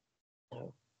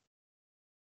 No.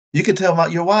 You can tell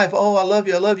your wife, "Oh, I love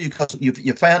you,"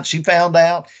 because she found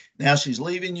out. Now she's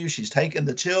leaving you. She's taking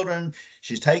the children.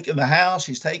 She's taking the house.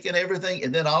 She's taking everything,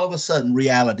 and then all of a sudden,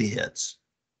 reality hits.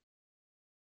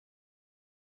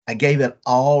 I gave it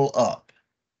all up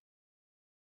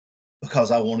because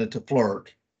I wanted to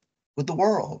flirt with the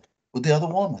world, with the other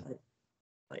woman.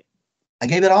 Right. I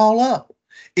gave it all up.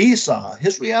 Esau,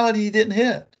 his reality didn't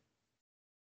hit.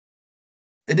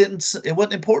 It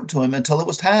wasn't important to him until it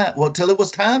was time. Well, until it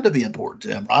was time to be important to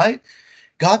him, right?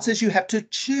 God says you have to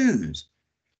choose.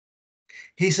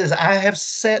 He says, I have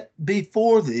set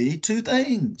before thee two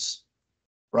things,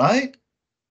 right?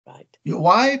 Right. Your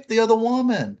wife, the other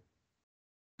woman,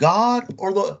 God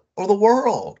or the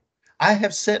world. I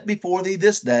have set before thee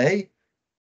this day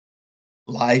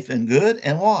life and good,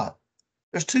 and what?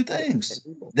 There's two things,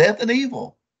 death and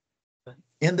evil.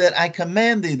 In that I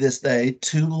command thee this day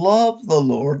to love the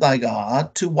Lord thy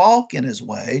God, to walk in his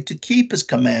way, to keep his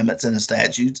commandments and his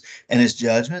statutes and his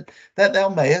judgment, that thou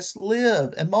mayest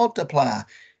live and multiply.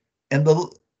 And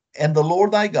the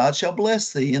Lord thy God shall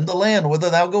bless thee in the land whither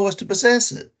thou goest to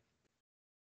possess it.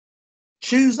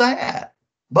 Choose that.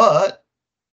 But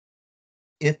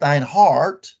if thine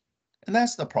heart, and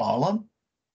that's the problem,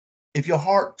 if your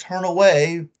heart turn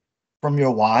away from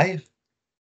your wife,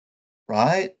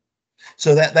 right?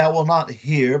 So that thou will not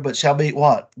hear, but shall be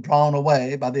what? Drawn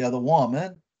away by the other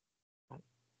woman,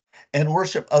 and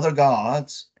worship other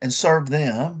gods and serve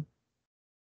them.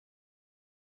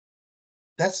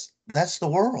 That's the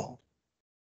world.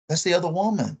 That's the other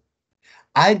woman.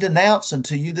 I denounce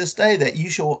unto you this day that you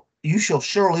shall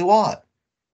surely what?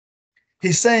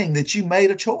 He's saying that you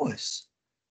made a choice.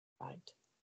 Right.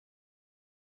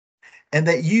 And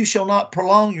that you shall not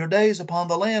prolong your days upon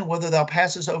the land, whether thou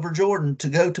passest over Jordan to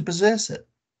go to possess it.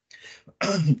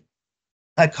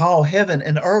 I call heaven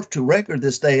and earth to record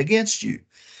this day against you,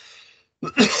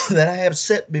 that I have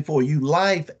set before you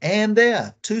life and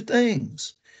death, two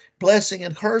things, blessing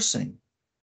and cursing.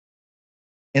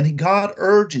 And God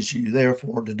urges you,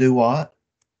 therefore, to do what?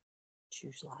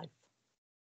 Choose life.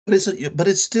 But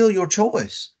it's still your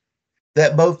choice,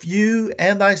 that both you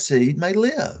and thy seed may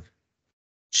live.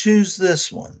 Choose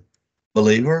this one,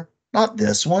 believer, not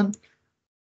this one.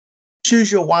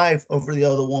 Choose your wife over the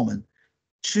other woman.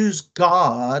 Choose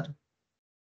God,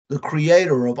 the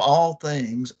creator of all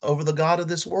things, over the God of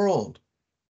this world.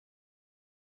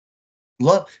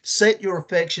 Love, set your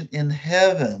affection in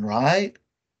heaven, right?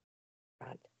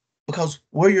 Right. Because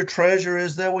where your treasure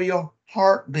is, there will your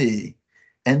heart be.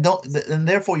 And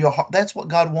therefore your heart, that's what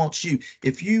God wants you.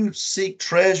 If you seek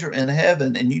treasure in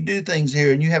heaven and you do things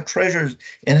here and you have treasures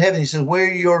in heaven, he says,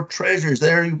 where your treasures,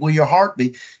 there will your heart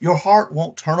be. Your heart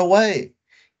won't turn away.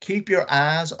 Keep your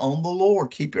eyes on the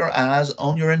Lord. Keep your eyes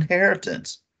on your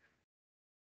inheritance.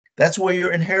 That's where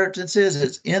your inheritance is.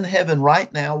 It's in heaven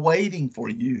right now, waiting for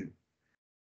you.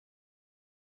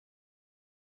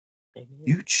 Amen.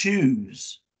 You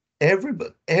choose.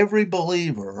 Every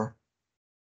believer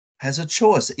has a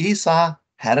choice. Esau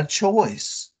had a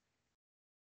choice.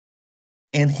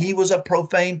 And he was a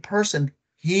profane person.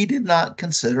 He did not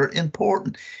consider it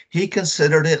important. He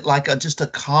considered it like just a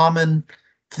common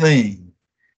thing.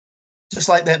 Just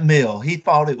like that meal. He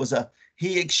thought it was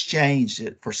he exchanged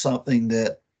it for something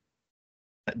that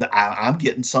I'm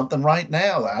getting something right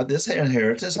now. This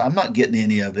inheritance, I'm not getting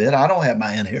any of it. I don't have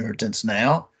my inheritance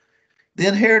now. The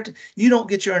inheritance, you don't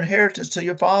get your inheritance till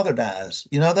your father dies.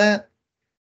 You know that?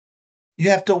 You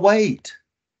have to wait.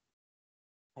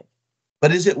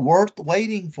 But is it worth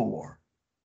waiting for?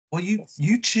 Well,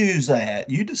 you choose that.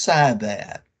 You decide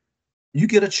that. You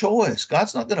get a choice.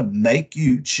 God's not going to make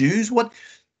you choose.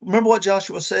 Remember what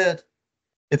Joshua said?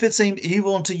 If it seemed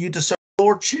evil unto you to serve the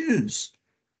Lord, choose.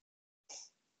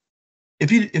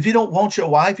 If you don't want your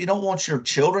wife, you don't want your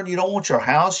children, you don't want your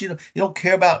house, you don't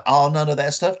care about none of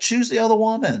that stuff, choose the other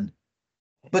woman.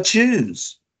 But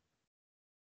choose.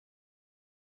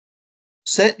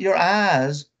 Set your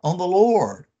eyes on the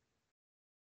Lord.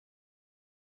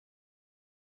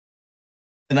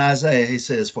 In Isaiah, he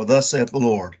says, for thus saith the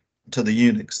Lord to the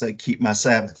eunuchs that keep my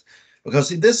Sabbath. Because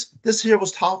see, this here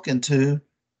was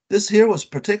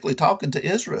particularly talking to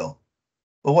Israel.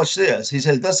 But watch this. He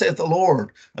says, thus saith the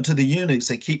Lord unto the eunuchs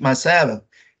that keep my Sabbath.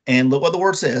 And look what the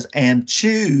word says, and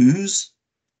choose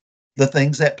the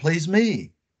things that please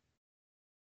me.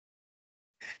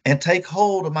 And take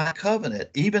hold of my covenant.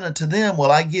 Even unto them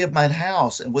will I give mine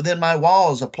house, and within my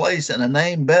walls a place and a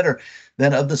name better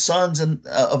than of the sons and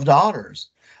of daughters.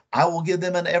 I will give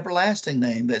them an everlasting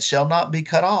name that shall not be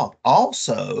cut off.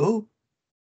 Also,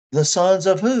 the sons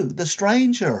of who? The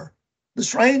stranger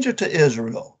to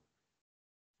Israel,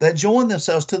 that join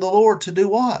themselves to the Lord to do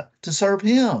what? To serve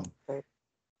him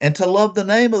and to love the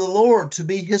name of the Lord, to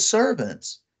be his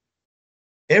servants.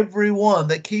 Every one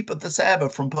that keepeth the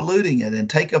Sabbath from polluting it and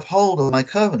taketh hold of my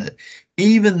covenant,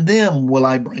 even them will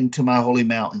I bring to my holy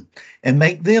mountain and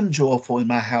make them joyful in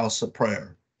my house of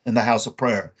prayer, in the house of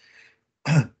prayer.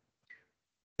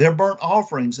 Their burnt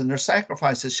offerings and their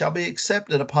sacrifices shall be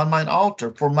accepted upon mine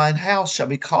altar, for mine house shall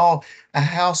be called a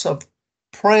house of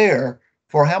prayer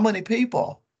for how many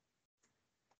people?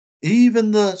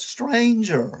 Even the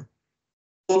stranger.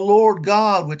 The Lord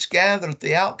God, which gathereth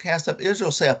the outcast of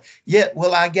Israel, saith, yet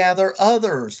will I gather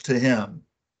others to him.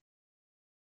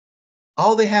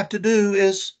 All they have to do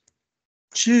is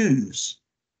choose.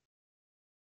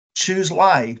 Choose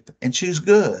life and choose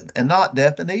good and not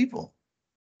death and evil.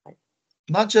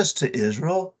 Not just to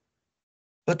Israel,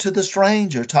 but to the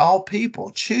stranger, to all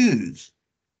people. Choose.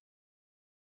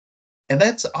 And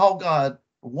that's all God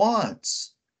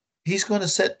wants. He's going to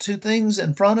set two things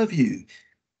in front of you.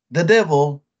 The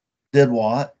devil did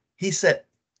what? He set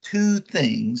two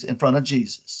things in front of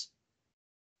Jesus.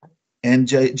 And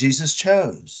Jesus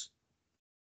chose.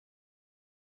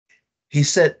 He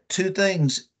set two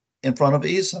things in front of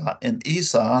Esau, and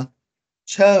Esau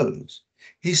chose.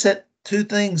 He set two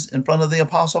things in front of the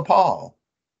Apostle Paul,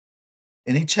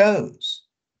 and he chose.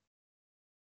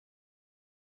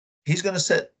 He's going to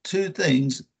set two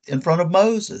things in front of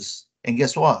Moses. And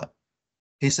guess what?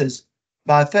 He says,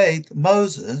 by faith,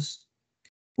 Moses,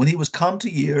 when he was come to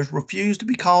years, refused to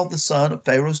be called the son of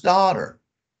Pharaoh's daughter.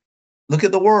 Look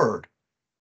at the word.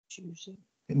 Choosing.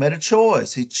 He made a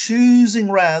choice. He's choosing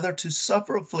rather to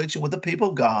suffer affliction with the people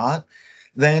of God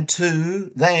than,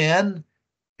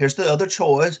 here's the other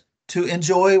choice, to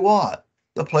enjoy what?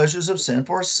 The pleasures of sin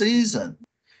for a season.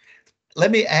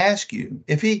 Let me ask you,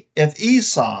 if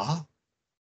Esau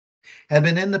had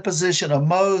been in the position of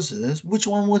Moses, which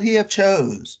one would he have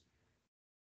chose?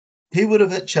 He would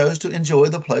have chose to enjoy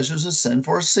the pleasures of sin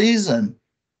for a season.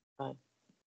 Right.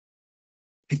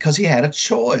 Because he had a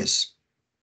choice.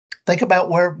 Think about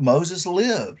where Moses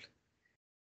lived.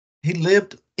 He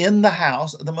lived in the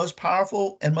house of the most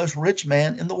powerful and most rich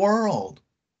man in the world.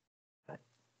 Right.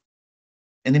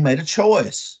 And he made a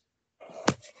choice.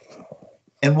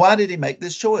 And why did he make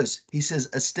this choice? He says,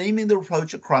 esteeming the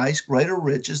reproach of Christ greater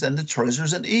riches than the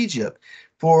treasures in Egypt,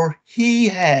 for he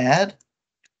had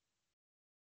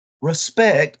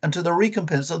respect unto the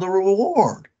recompense of the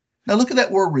reward. Now look at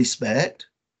that word respect.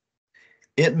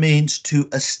 It means to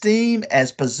esteem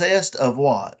as possessed of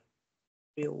what?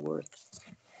 Real worth.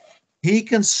 He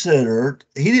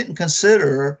didn't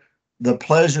consider the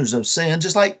pleasures of sin,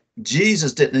 just like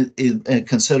Jesus didn't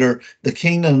consider the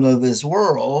kingdom of this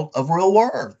world of real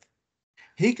worth.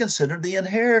 He considered the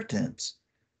inheritance,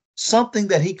 something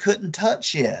that he couldn't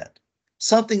touch yet,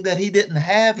 something that he didn't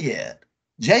have yet.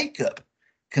 Jacob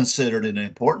considered it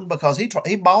important because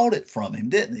he bought it from him,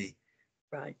 didn't he?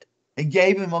 Right. He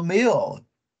gave him a meal.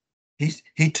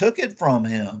 He took it from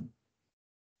him.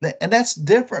 And that's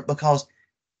different because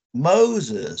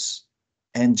Moses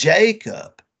and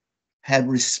Jacob had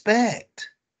respect.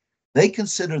 They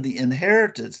considered the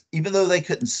inheritance, even though they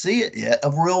couldn't see it yet,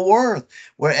 of real worth.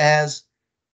 Whereas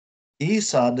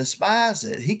Esau despised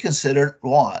it. He considered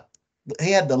what?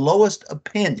 He had the lowest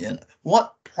opinion.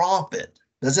 What profit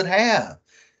does it have?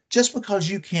 Just because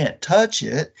you can't touch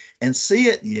it and see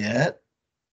it yet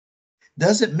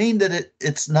doesn't mean that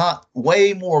it's not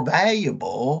way more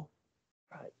valuable.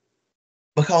 Right.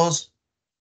 Because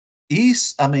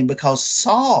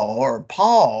Saul or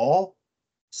Paul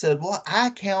said, well, I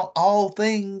count all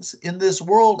things in this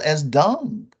world as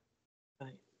dung.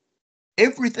 Right.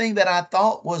 Everything that I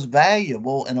thought was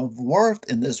valuable and of worth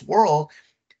in this world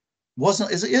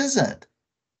isn't.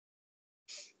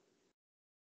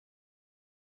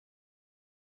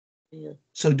 Yeah.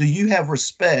 So do you have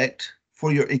respect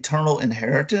for your eternal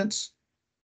inheritance?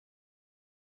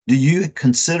 Do you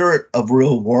consider it of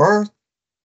real worth?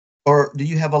 Or do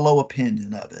you have a low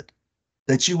opinion of it?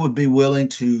 That you would be willing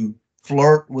to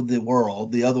flirt with the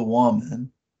world, the other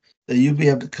woman, that you'd be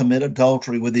able to commit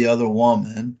adultery with the other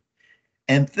woman,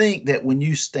 and think that when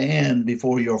you stand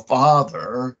before your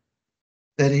father,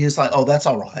 that he's like, oh, that's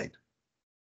all right.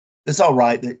 It's all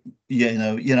right that,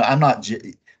 I'm not,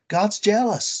 God's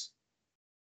jealous.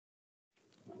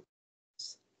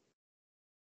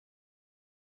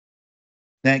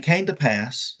 Now it came to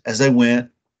pass as they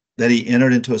went that he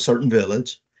entered into a certain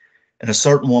village, and a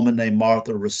certain woman named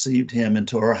Martha received him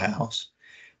into her house.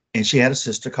 And she had a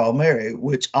sister called Mary,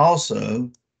 which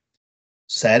also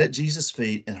sat at Jesus'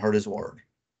 feet and heard his word.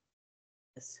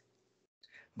 Yes.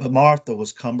 But Martha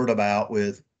was cumbered about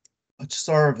with much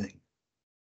serving.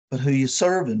 But who you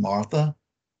serving, Martha?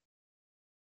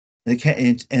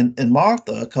 And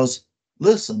Martha, because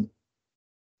listen,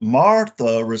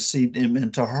 Martha received him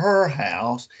into her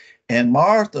house, and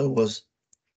Martha was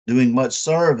doing much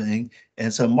serving.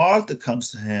 And so Martha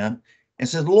comes to him and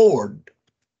says, Lord,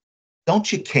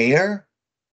 don't you care?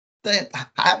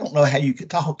 I don't know how you could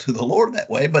talk to the Lord that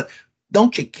way, but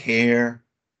don't you care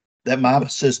that my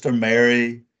sister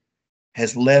Mary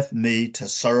has left me to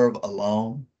serve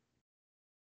alone?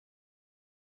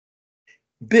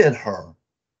 Bid her.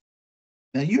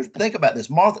 Now you think about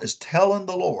this. Martha is telling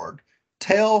the Lord,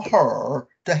 tell her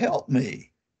to help me.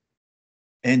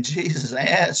 And Jesus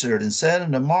answered and said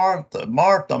unto Martha,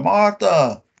 Martha,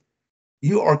 Martha,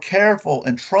 you are careful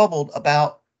and troubled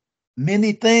about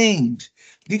many things.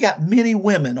 You got many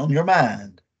women on your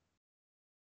mind.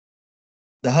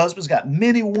 The husband's got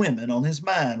many women on his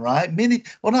mind, right?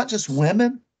 Well, not just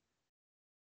women.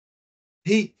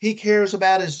 He cares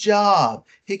about his job.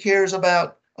 He cares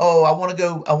about, oh, I want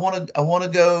to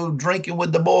go drinking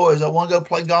with the boys. I want to go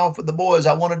play golf with the boys.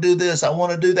 I want to do this. I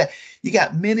want to do that. You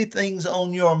got many things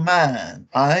on your mind,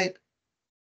 right?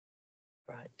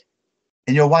 Right.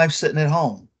 And your wife's sitting at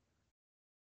home.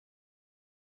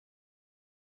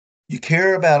 You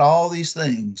care about all these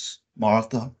things,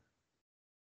 Martha,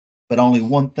 but only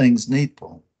one thing's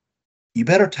needful. You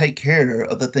better take care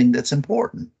of the thing that's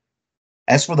important.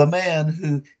 As for the man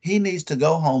who he needs to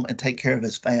go home and take care of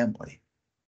his family,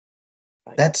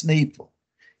 Right. that's needful.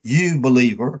 You,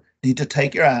 believer, need to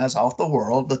take your eyes off the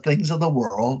world, the things of the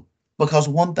world, because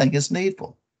one thing is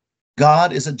needful.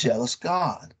 God is a jealous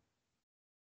God.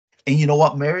 And you know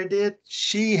what Mary did?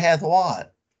 She hath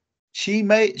what? She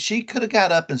could have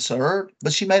got up and served,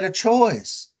 but she made a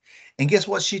choice. And guess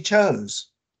what she chose?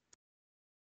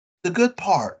 The good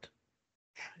part.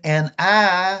 And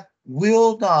that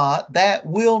will not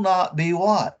be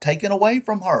what? Taken away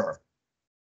from her.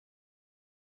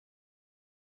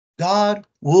 God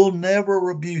will never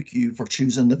rebuke you for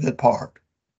choosing the good part.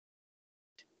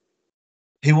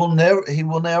 He will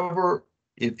never,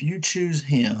 if you choose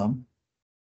him,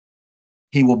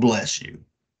 he will bless you.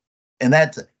 And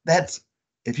that's,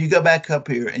 if you go back up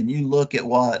here and you look at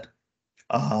what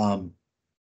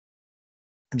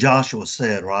Joshua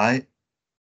said, right?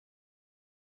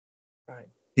 Right.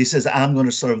 He says, I'm going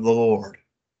to serve the Lord.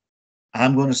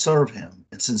 I'm going to serve him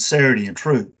in sincerity and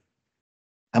truth.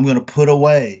 I'm going to put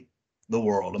away the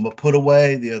world. I'm going to put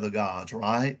away the other gods,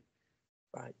 right?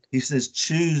 Right. He says,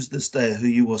 choose this day who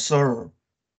you will serve.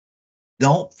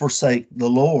 Don't forsake the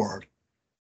Lord.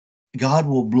 God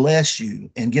will bless you.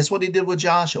 And guess what he did with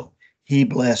Joshua? He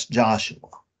blessed Joshua.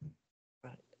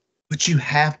 Right. But you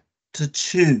have to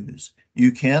choose.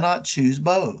 You cannot choose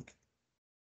both.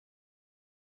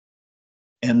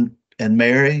 And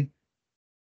Mary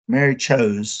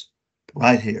chose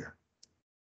right here.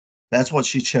 That's what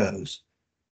she chose,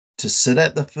 to sit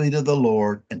at the feet of the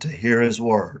Lord and to hear his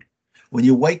word. When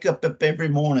you wake up every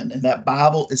morning and that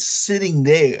Bible is sitting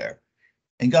there,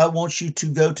 and God wants you to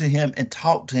go to him and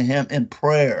talk to him in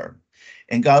prayer,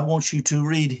 and God wants you to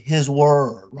read his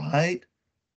word, right?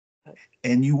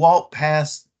 And you walk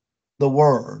past the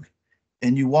word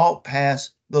and you walk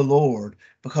past the Lord,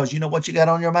 because you know what you got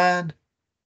on your mind?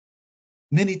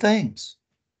 Many things.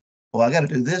 Well, I got to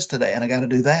do this today and I got to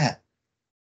do that.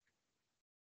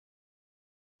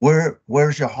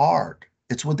 Where's your heart?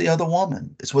 It's with the other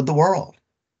woman. It's with the world.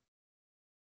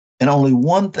 And only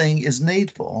one thing is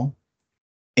needful.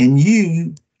 And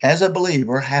you, as a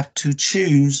believer, have to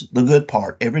choose the good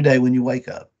part every day when you wake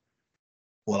up.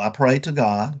 Will I pray to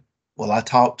God? Will I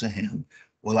talk to him?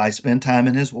 Will I spend time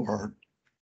in his word?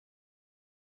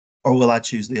 Or will I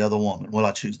choose the other woman? Will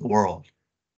I choose the world?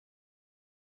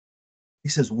 He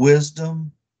says,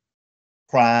 wisdom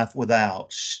crieth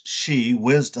without. She,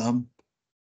 wisdom,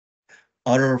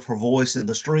 uttereth her voice in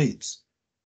the streets.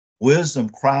 Wisdom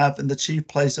crieth in the chief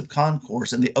place of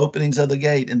concourse, in the openings of the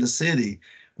gate in the city.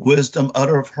 Wisdom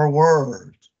uttereth her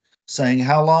words, saying,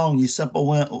 how long, ye simple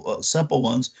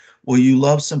ones, will you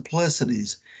love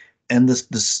simplicities? And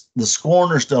the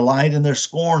scorners delight in their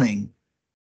scorning.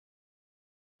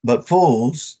 But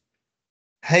fools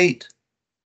hate.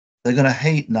 They're going to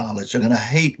hate knowledge. They're going to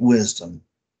hate wisdom.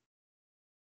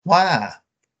 Why?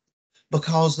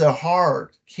 Because their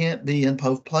heart can't be in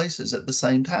both places at the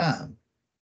same time.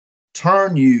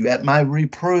 Turn you at my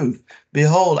reproof.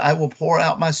 Behold, I will pour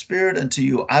out my spirit unto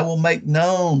you. I will make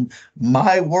known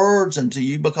my words unto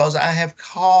you, because I have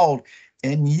called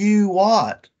and you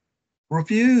what?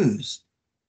 Refused.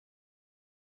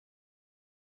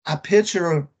 I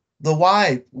picture the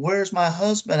wife. Where's my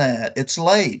husband at? It's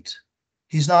late.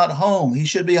 He's not home. He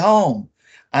should be home.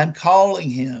 I'm calling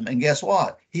him, and guess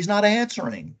what? He's not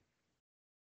answering.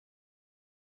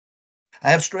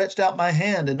 I have stretched out my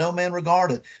hand, and no man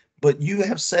regarded. But you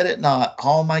have set it not,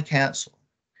 all my counsel,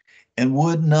 and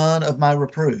would none of my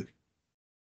reproof.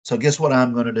 So guess what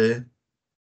I'm going to do?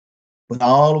 When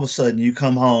all of a sudden you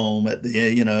come home at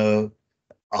the,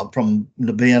 from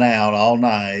being out all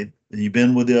night, and you've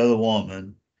been with the other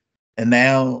woman, and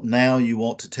now you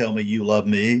want to tell me you love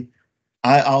me,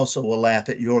 I also will laugh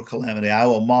at your calamity. I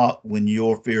will mock when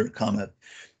your fear cometh.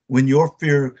 When your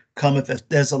fear cometh as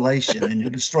desolation, and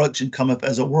your destruction cometh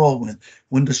as a whirlwind,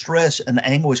 when distress and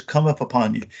anguish cometh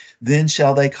upon you, then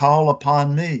shall they call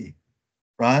upon me,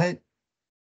 right?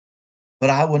 But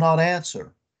I will not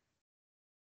answer.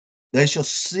 They shall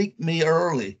seek me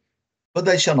early, but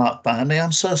they shall not find me.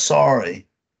 I'm so sorry.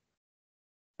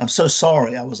 I'm so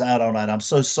sorry I was out all night. I'm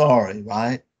so sorry,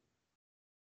 right?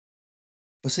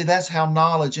 But see, that's how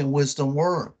knowledge and wisdom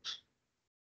works.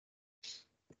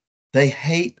 They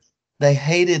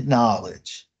hated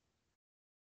knowledge.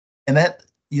 And that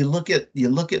you look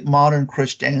at modern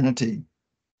Christianity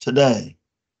today,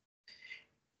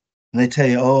 and they tell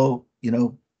you, oh, you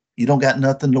don't got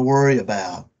nothing to worry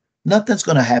about. Nothing's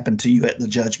going to happen to you at the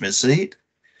judgment seat.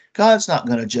 God's not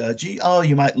going to judge you. Oh,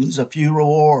 you might lose a few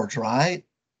rewards, right?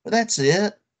 But that's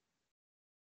it.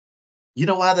 You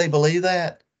know why they believe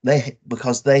that?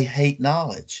 Because they hate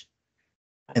knowledge,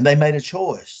 and they made a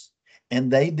choice,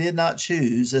 and they did not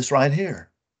choose this right here.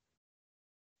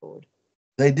 Lord.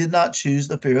 They did not choose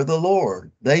the fear of the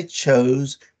Lord. They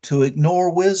chose to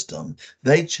ignore wisdom.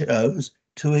 They chose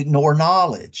to ignore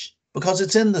knowledge because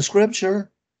it's in the scripture.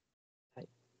 Right.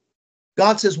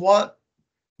 God says, what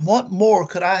more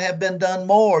could I have been done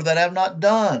more that I have not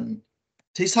done?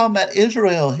 He's talking about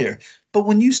Israel here. But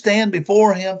when you stand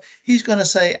before him, he's going to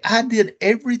say, I did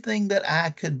everything that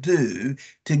I could do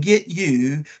to get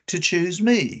you to choose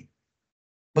me.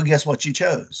 But guess what you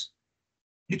chose?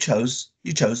 You chose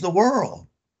the world.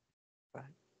 Right.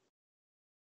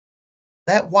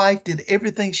 That wife did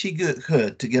everything she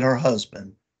could to get her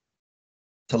husband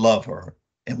to love her.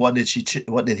 And what did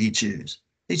he choose?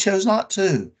 He chose not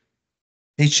to.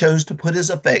 He chose to put his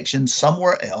affection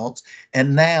somewhere else.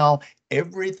 And now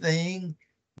everything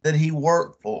that he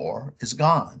worked for is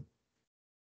gone.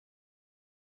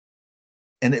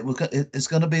 And it's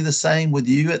going to be the same with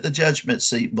you at the judgment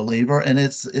seat, believer. And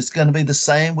it's going to be the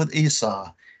same with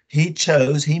Esau.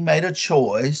 He made a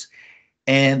choice.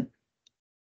 And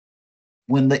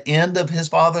when the end of his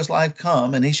father's life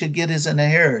come and he should get his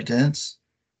inheritance,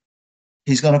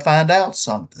 he's going to find out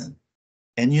something.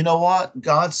 And you know what?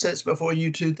 God sets before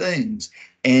you two things.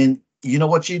 And you know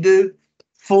what you do?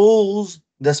 Fools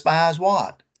despise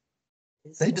what?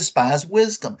 They despise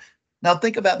wisdom. Now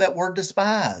think about that word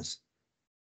despise.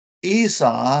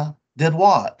 Esau did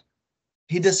what?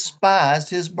 He despised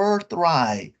his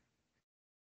birthright.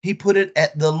 He put it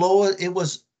at the lowest. It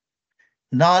was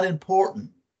not important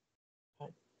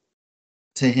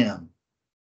to him.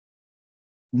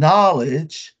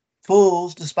 Knowledge,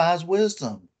 fools despise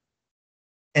wisdom.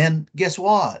 And guess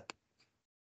what?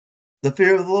 The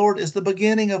fear of the Lord is the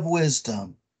beginning of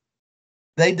wisdom.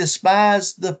 They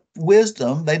despise the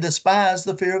wisdom. They despise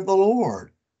the fear of the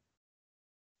Lord.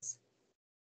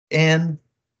 And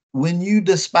when you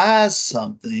despise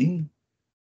something,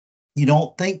 you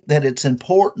don't think that it's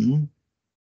important,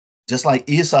 just like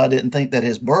Esau didn't think that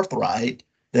his birthright,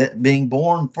 that being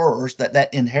born first,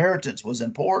 that inheritance was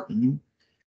important,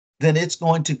 then it's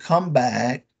going to come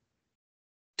back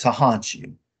to haunt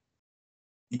you.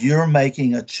 You're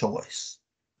making a choice.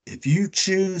 If you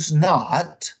choose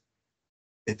not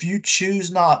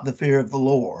the fear of the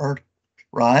Lord,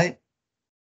 right?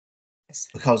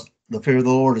 Because the fear of the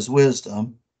Lord is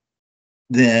wisdom,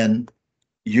 then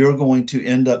you're going to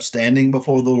end up standing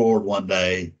before the Lord one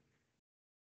day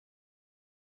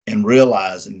and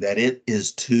realizing that it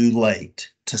is too late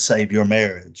to save your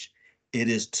marriage. It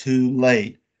is too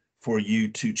late for you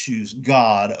to choose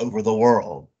God over the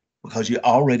world because you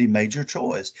already made your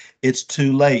choice. It's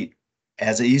too late.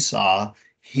 As Esau,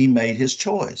 he made his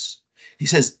choice. He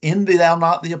says, envy thou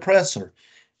not the oppressor.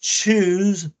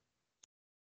 Choose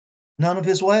none of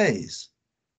his ways.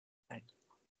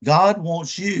 God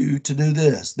wants you to do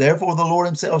this. Therefore, the Lord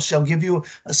himself shall give you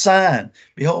a sign.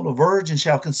 Behold, a virgin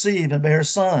shall conceive and bear a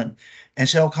son, and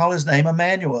shall call his name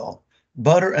Emmanuel.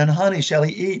 Butter and honey shall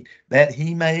he eat, that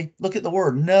he may, look at the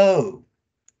word, know.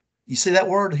 You see that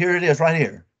word? Here it is, right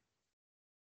here.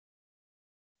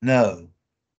 No.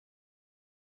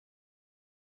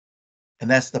 And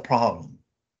that's the problem.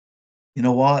 You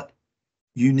know what?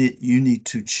 You need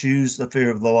to choose the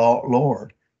fear of the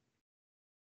Lord.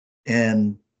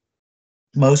 And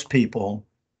most people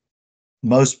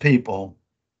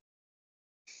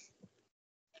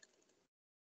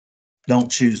don't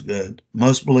choose good.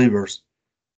 Most believers,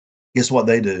 guess what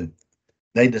they do?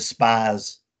 They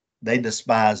despise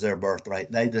their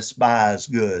birthright. They despise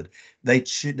good. They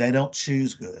don't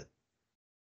choose good.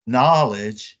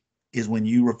 Knowledge is when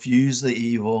you refuse the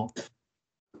evil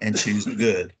and choose the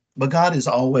good. But God is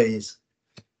always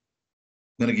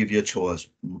going to give you a choice.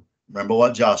 Remember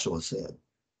what Joshua said.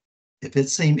 If it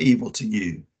seem evil to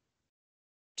you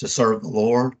to serve the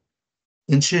Lord,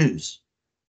 then choose.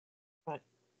 Right.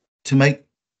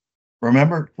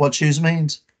 Remember what choose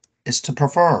means? It's to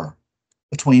prefer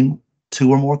between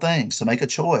two or more things, to make a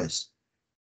choice.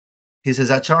 He says,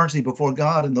 I charge thee before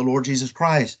God and the Lord Jesus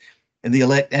Christ and the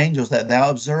elect angels that thou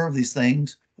observe these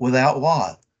things without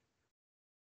what?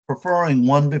 Preferring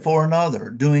one before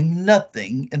another, doing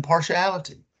nothing in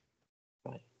partiality.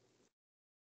 Right.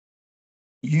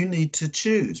 You need to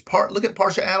choose. Look at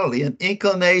partiality, an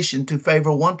inclination to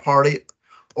favor one party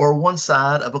or one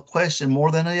side of a question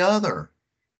more than the other.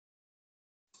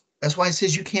 That's why he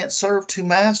says you can't serve two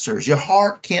masters. Your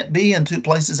heart can't be in two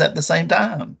places at the same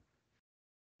time.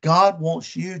 God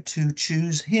wants you to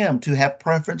choose him, to have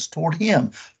preference toward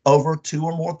him over two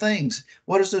or more things.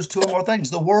 What is those two or more things?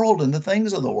 The world and the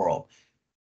things of the world.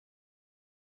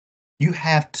 You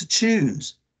have to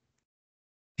choose.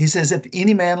 He says, if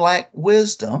any man lack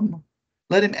wisdom,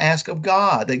 let him ask of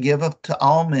God, that giveth to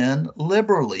all men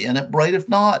liberally, and upbraideth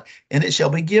not, and it shall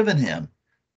be given him.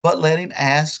 But let him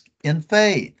ask in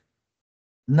faith,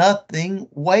 nothing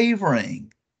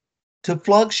wavering, to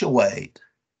fluctuate,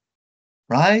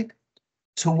 right?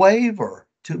 To waver,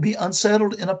 to be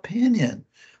unsettled in opinion.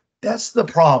 That's the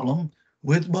problem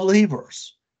with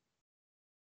believers.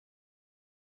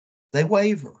 They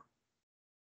waver.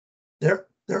 They're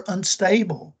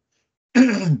unstable.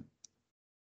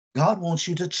 God wants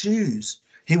you to choose.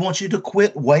 He wants you to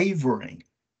quit wavering.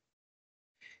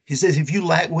 He says, if you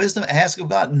lack wisdom, ask of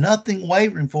God, nothing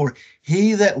wavering, for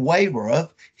he that wavereth,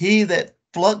 he that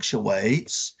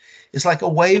fluctuates, is like a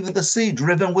wave of the sea,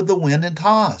 driven with the wind and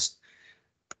tossed.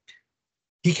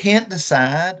 He can't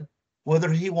decide whether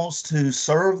he wants to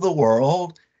serve the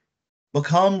world,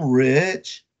 become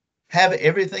rich, have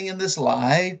everything in this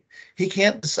life. He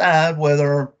can't decide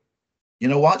whether, you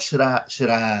know what,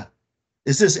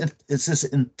 is this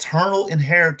internal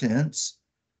inheritance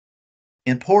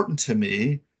important to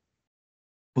me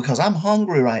because I'm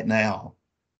hungry right now.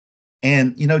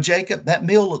 And Jacob, that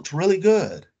meal looks really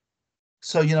good.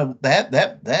 So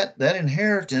that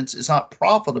inheritance is not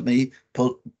profitable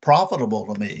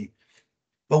to me.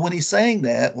 But when he's saying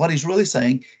that, what he's really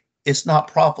saying, it's not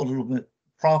profitable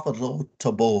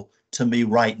to me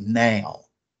right now.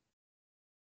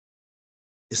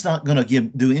 It's not going to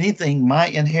do anything. My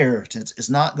inheritance is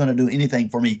not going to do anything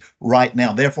for me right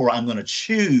now. Therefore, I'm going to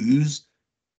choose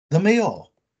the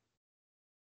meal.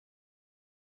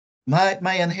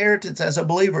 My inheritance as a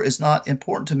believer is not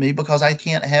important to me because I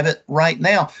can't have it right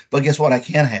now. But guess what I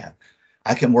can have?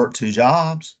 I can work 2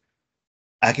 jobs.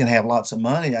 I can have lots of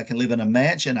money. I can live in a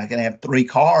mansion. I can have 3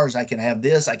 cars. I can have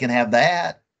this. I can have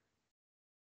that.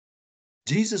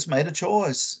 Jesus made a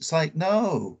choice. It's like,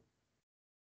 no.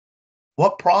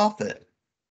 What profit,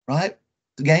 right?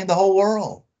 To gain the whole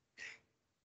world.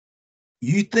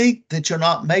 You think that you're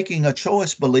not making a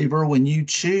choice, believer, when you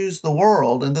choose the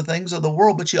world and the things of the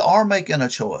world, but you are making a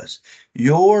choice.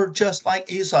 You're just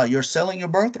like Esau. You're selling your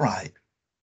birthright.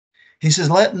 He says,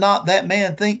 let not that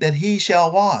man think that he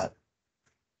shall what?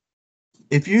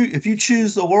 If you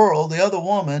choose the world, the other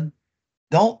woman,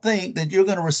 don't think that you're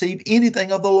going to receive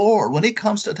anything of the Lord when it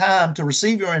comes to time to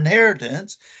receive your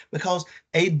inheritance, because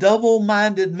a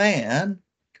double-minded man,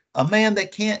 a man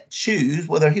that can't choose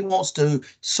whether he wants to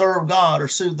serve God or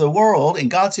serve the world, and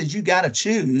God says you got to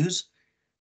choose.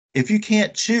 If you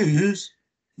can't choose,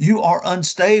 you are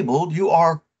unstable.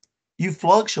 You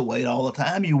fluctuate all the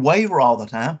time. You waver all the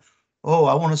time. Oh,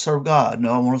 I want to serve God.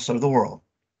 No, I want to serve the world.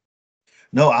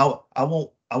 No, I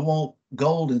want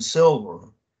gold and silver.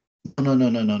 No.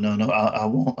 I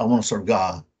want to serve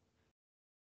God.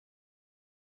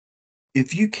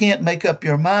 If you can't make up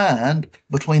your mind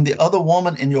between the other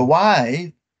woman and your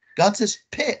wife, God says,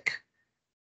 pick.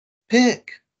 He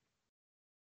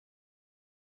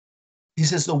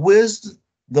says, the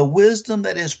wisdom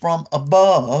that is from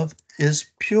above is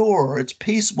pure, it's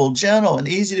peaceable, gentle, and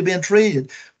easy to be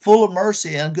entreated, full of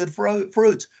mercy and good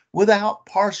fruits, without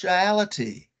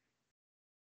partiality.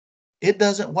 It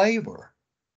doesn't waver.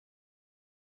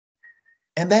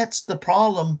 And that's the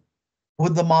problem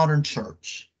with the modern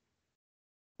church.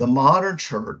 The modern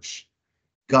church,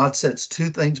 God sets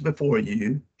 2 things before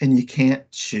you, and you can't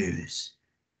choose.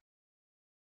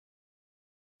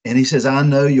 And he says, I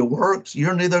know your works.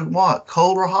 You're neither what?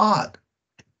 Cold or hot.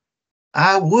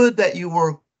 I would that you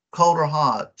were cold or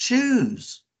hot.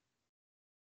 Choose.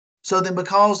 So then,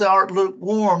 because thou art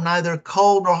lukewarm, neither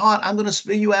cold nor hot, I'm going to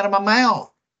spew you out of my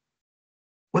mouth.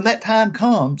 When that time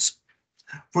comes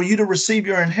for you to receive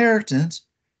your inheritance,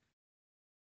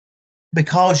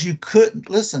 because you couldn't,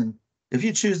 listen, if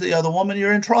you choose the other woman,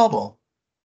 you're in trouble.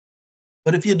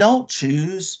 But if you don't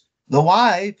choose the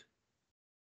wife,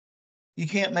 you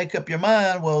can't make up your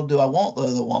mind, well, do I want the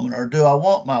other woman or do I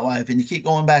want my wife? And you keep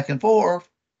going back and forth,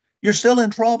 you're still in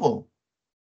trouble.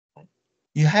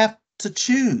 You have to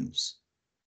choose.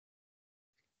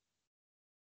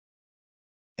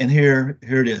 And here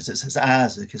it is. It says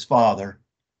Isaac, his father.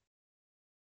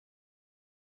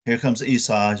 Here comes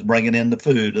Esau. He's bringing in the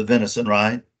food, the venison,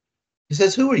 right? He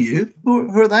says, who are you?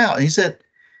 Who are thou? And he said,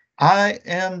 I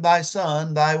am thy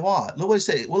son, thy what? Look what he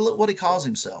said. Well, look what he calls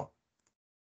himself.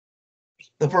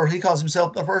 He calls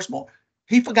himself the firstborn.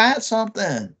 He forgot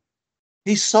something.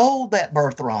 He sold that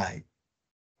birthright.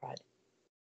 Right.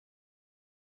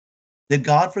 Did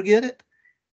God forget it?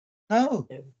 No.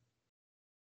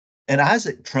 And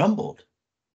Isaac trembled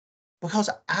because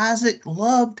Isaac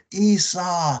loved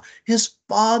Esau. His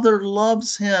father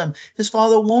loves him. His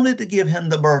father wanted to give him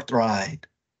the birthright.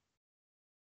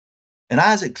 And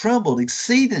Isaac trembled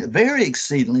very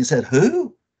exceedingly, and said,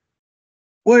 Who?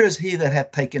 Where is he that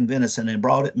hath taken venison and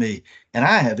brought it me? And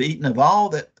I have eaten of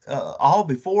all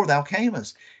before thou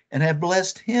camest, and have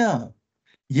blessed him.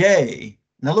 Yea.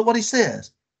 Now look what he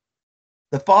says.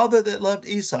 The father that loved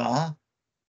Esau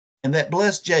and that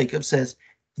blessed Jacob says,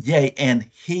 Yea, and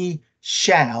he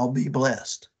shall be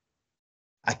blessed.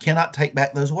 I cannot take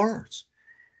back those words.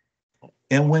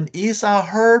 And when Esau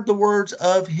heard the words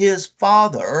of his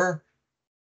father,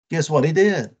 guess what he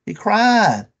did? He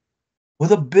cried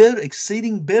with a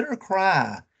exceeding bitter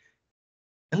cry.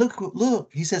 And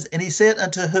look, he says, and he said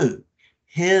unto who?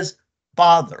 His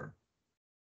father.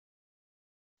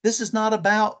 This has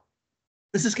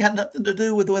got nothing to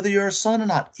do with whether you're a son or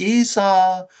not.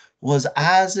 Esau was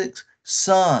Isaac's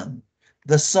son,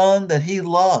 the son that he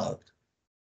loved.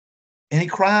 And he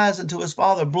cries unto his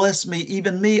father, Bless me,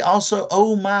 even me also,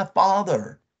 O my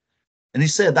father. And he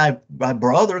said, Thy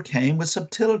brother came with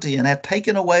subtlety and hath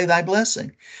taken away thy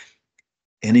blessing.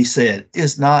 And he said,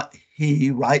 Is not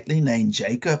he rightly named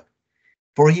Jacob?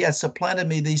 For he hath supplanted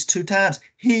me these 2 times.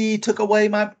 He took away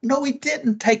no, he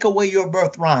didn't take away your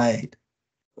birthright.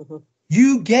 Mm-hmm.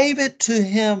 You gave it to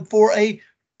him for an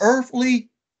earthly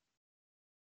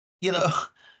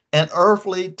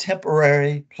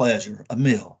temporary pleasure, a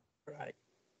meal. Right.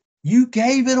 You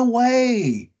gave it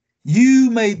away. You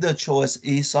made the choice,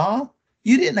 Esau.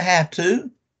 You didn't have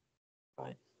to.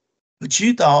 Right. But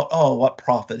you thought, oh, what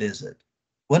profit is it?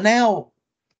 Well, now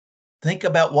think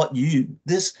about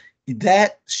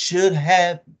that should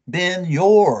have been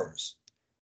yours.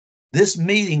 This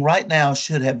meeting right now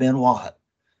should have been what?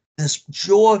 This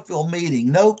joyful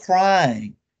meeting, no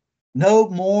crying, no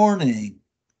mourning.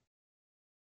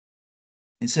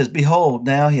 He says, Behold,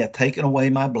 now he hath taken away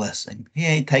my blessing. He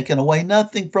ain't taken away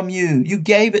nothing from you. You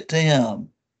gave it to him.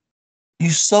 You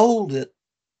sold it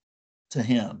to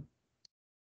him.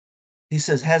 He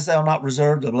says, Hast thou not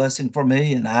reserved a blessing for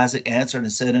me? And Isaac answered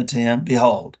and said unto him,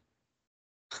 Behold.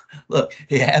 Look,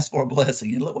 he asked for a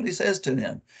blessing. And look what he says to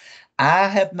him. I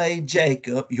have made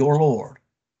Jacob your Lord.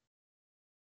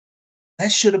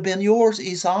 That should have been yours,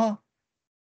 Esau.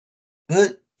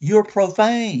 But you're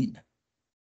profane.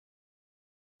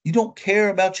 You don't care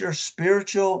about your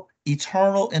spiritual,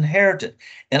 eternal inheritance.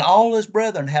 And all his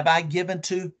brethren have I given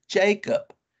to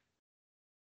Jacob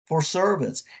for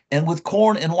servants. And with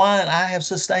corn and wine I have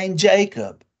sustained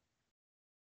Jacob.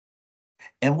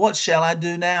 And what shall I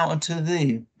do now unto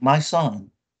thee, my son?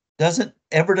 Doesn't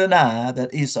ever deny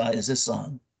that Esau is his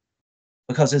son,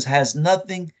 because it has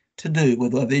nothing to do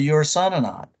with whether you're a son or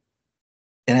not.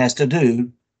 It has to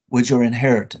do with your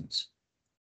inheritance.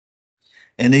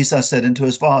 And Esau said unto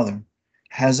his father,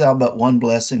 Hast thou but one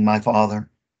blessing, my father?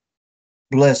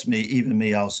 Bless me, even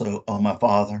me also, O my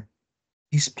father.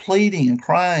 He's pleading and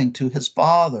crying to his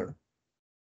father.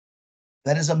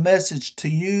 That is a message to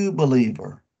you,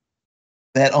 believer,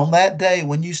 that on that day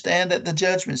when you stand at the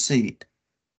judgment seat,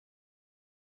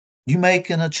 you're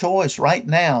making a choice right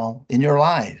now in your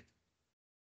life.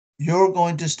 You're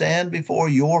going to stand before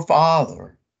your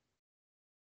father,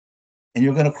 and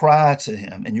you're going to cry to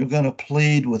him, and you're going to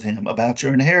plead with him about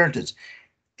your inheritance.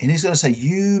 And he's going to say,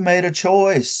 you made a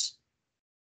choice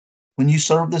when you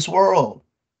served this world.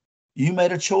 You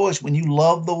made a choice when you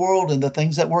loved the world and the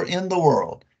things that were in the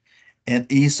world.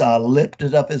 And Esau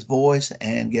lifted up his voice,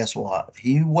 and guess what?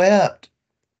 He wept.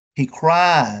 He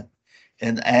cried.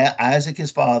 And Isaac,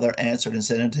 his father, answered and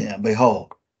said unto him,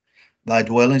 Behold, thy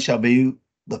dwelling shall be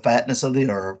the fatness of the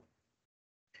earth,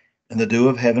 and the dew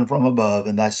of heaven from above,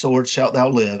 and thy sword shalt thou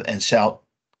live, and shalt,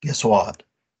 guess what?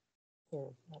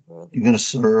 You're going to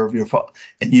serve your father.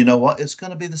 And you know what? It's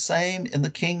going to be the same in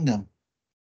the kingdom.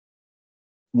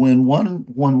 When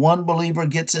one believer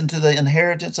gets into the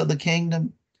inheritance of the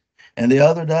kingdom and the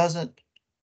other doesn't,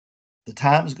 the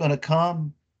time is going to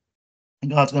come, and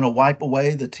God's going to wipe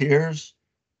away the tears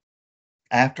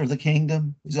after the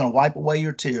kingdom. He's going to wipe away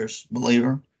your tears,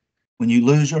 believer. When you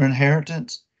lose your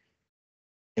inheritance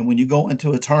and when you go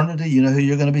into eternity, you know who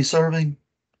you're going to be serving?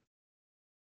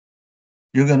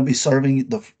 You're going to be serving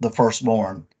the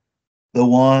firstborn, the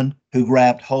one who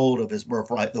grabbed hold of his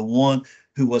birthright, the one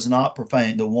who was not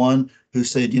profane, the one who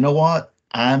said, you know what?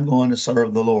 I'm going to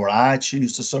serve the Lord. I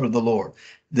choose to serve the Lord.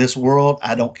 This world,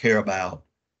 I don't care about.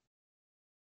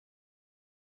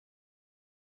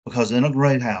 Because in a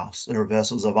great house, there are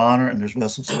vessels of honor and there's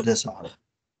vessels of dishonor.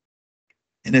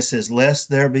 And it says, lest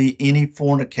there be any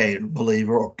fornicator,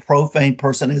 believer, or profane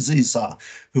person as Esau,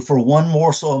 who for one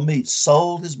morsel of meat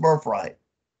sold his birthright.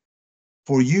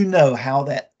 For you know how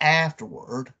that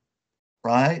afterward,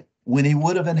 right, when he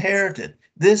would have inherited,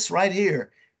 this right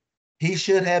here, this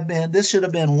should have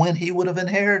been when he would have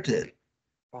inherited.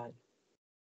 Right.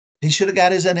 He should have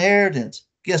got his inheritance.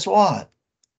 Guess what?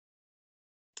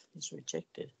 He's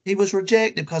rejected. He was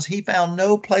rejected because he found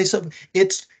no place of,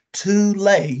 it's too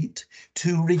late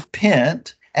to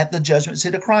repent at the judgment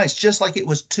seat of Christ, just like it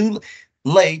was too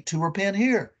late to repent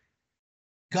here.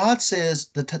 God says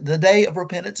the day of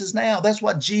repentance is now. That's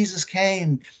what Jesus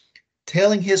came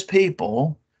telling his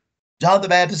people. John the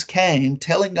Baptist came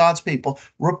telling God's people,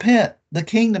 repent, the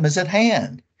kingdom is at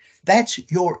hand. That's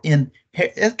your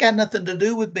it's got nothing to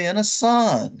do with being a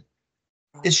son.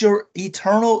 Right. It's your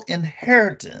eternal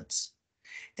inheritance.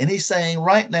 And he's saying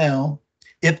right now,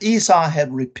 if Esau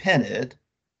had repented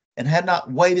and had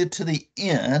not waited to the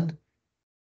end,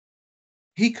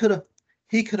 he could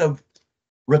have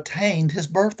retained his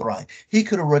birthright. He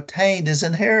could have retained his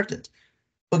inheritance.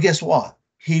 But guess what?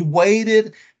 He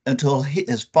waited until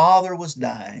his father was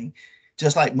dying,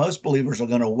 just like most believers are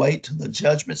going to wait to the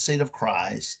judgment seat of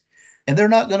Christ. And they're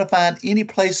not going to find any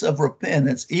place of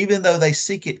repentance, even though they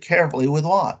seek it carefully with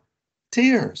what?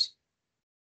 Tears.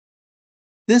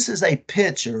 This is a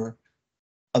picture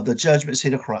of the judgment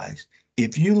seat of Christ.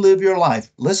 If you live your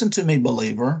life, listen to me,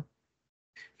 believer.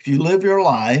 If you live your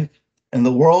life and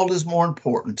the world is more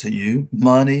important to you,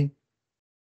 money,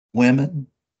 women,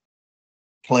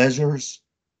 pleasures,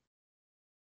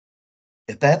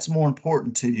 if that's more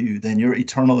important to you than your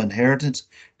eternal inheritance,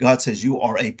 God says you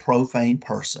are a profane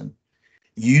person.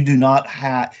 You do not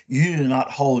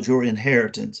hold your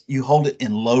inheritance. You hold it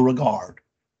in low regard.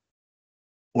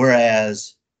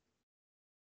 Whereas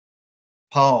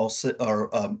Paul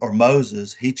or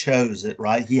Moses, he chose it,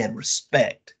 right? He had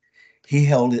respect. He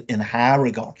held it in high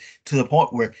regard to the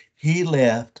point where he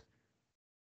left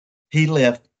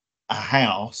a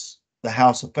house, the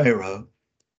house of Pharaoh,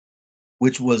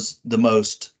 which was the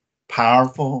most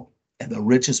powerful and the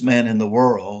richest man in the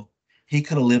world. He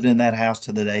could have lived in that house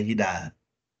to the day he died.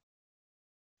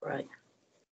 Right.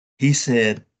 He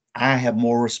said, I have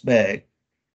more respect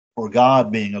for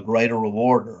God being a greater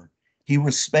rewarder. He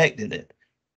respected it.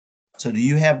 So do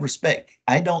you have respect?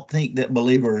 I don't think that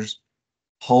believers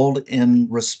hold in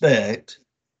respect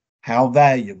how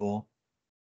valuable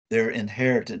their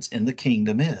inheritance in the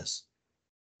kingdom is.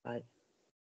 Right.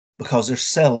 Because they're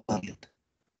selling it.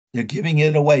 They're giving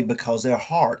it away because their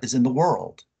heart is in the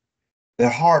world. Their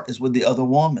heart is with the other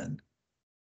woman.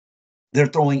 They're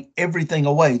throwing everything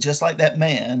away, just like that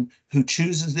man who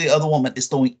chooses the other woman is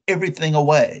throwing everything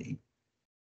away.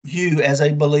 You, as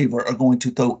a believer, are going to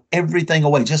throw everything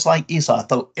away, just like Esau,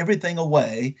 throw everything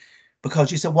away because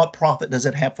you said, what profit does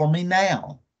it have for me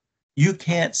now? You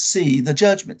can't see the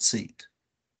judgment seat.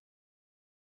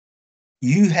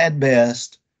 You had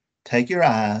best take your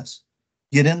eyes,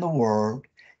 get in the Word,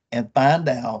 and find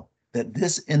out that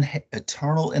this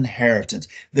eternal inheritance,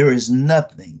 there is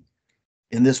nothing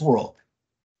in this world.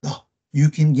 You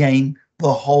can gain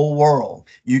the whole world.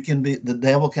 The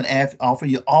devil can offer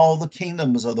you all the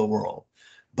kingdoms of the world,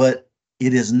 but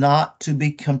it is not to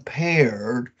be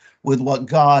compared with what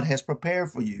God has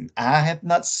prepared for you. I have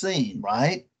not seen,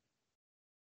 right?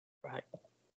 Right.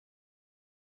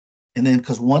 And then,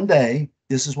 because one day,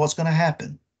 this is what's going to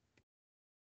happen.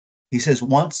 He says,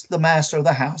 once the master of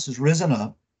the house has risen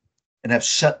up and have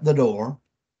shut the door,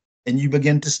 and you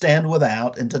begin to stand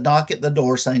without and to knock at the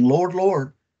door, saying, Lord,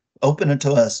 Lord, open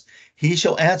unto us. He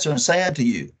shall answer and say unto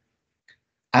you,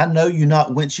 I know you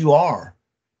not whence you are.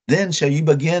 Then shall you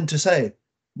begin to say,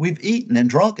 we've eaten and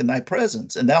drunk in thy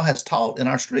presence, and thou hast taught in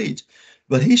our streets.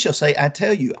 But he shall say, I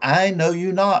tell you, I know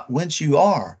you not whence you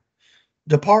are.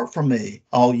 Depart from me,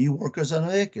 all you workers of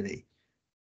iniquity.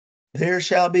 There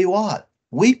shall be what?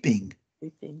 Weeping,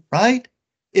 Weeping. right?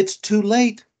 It's too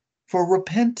late for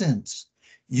repentance.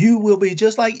 You will be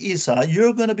just like Esau.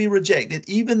 You're going to be rejected,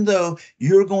 even though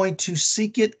you're going to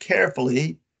seek it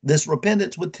carefully, this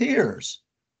repentance with tears.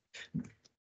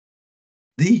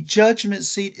 The judgment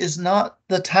seat is not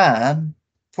the time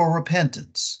for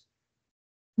repentance.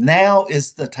 Now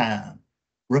is the time.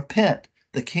 Repent.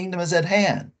 The kingdom is at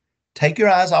hand. Take your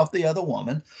eyes off the other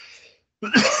woman.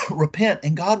 Repent,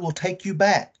 and God will take you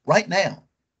back right now.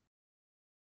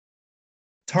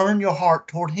 Turn your heart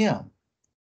toward him.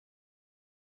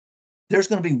 There's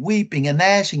going to be weeping and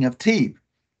gnashing of teeth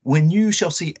when you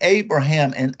shall see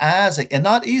Abraham and Isaac, and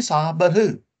not Esau, but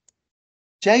who?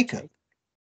 Jacob.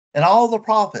 And all the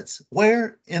prophets.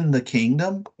 Where? In the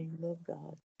kingdom. Kingdom of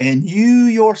God. And you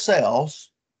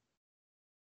yourselves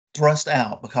thrust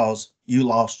out because you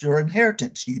lost your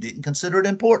inheritance. You didn't consider it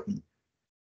important.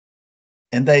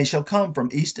 And they shall come from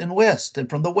east and west, and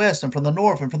from the west, and from the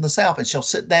north, and from the south, and shall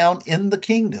sit down in the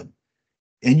kingdom.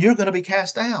 And you're going to be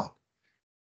cast out.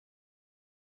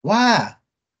 Why?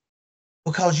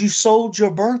 Because you sold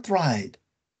your birthright,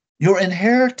 your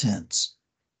inheritance.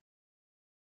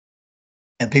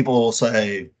 And people will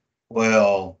say,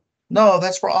 well, no,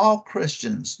 that's for all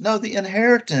Christians. No, the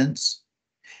inheritance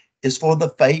is for the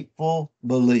faithful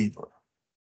believer.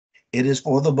 It is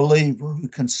for the believer who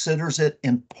considers it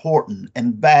important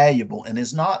and valuable and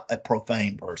is not a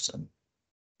profane person,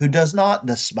 who does not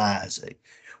despise it.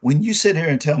 When you sit here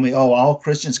and tell me, oh, all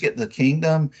Christians get the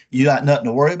kingdom, you got nothing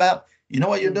to worry about, you know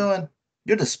what you're doing?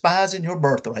 You're despising your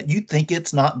birthright. You think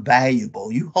it's not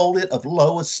valuable. You hold it of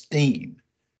low esteem.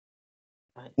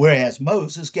 Whereas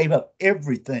Moses gave up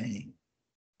everything.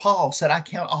 Paul said, I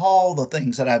count all the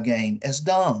things that I've gained as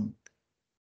dung.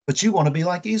 But you want to be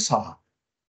like Esau.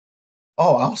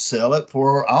 Oh, I'll sell it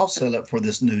for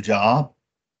this new job,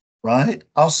 right?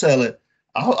 I'll sell it.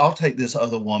 I'll take this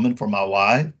other woman for my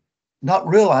wife, not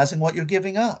realizing what you're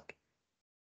giving up.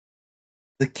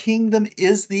 The kingdom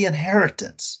is the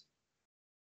inheritance.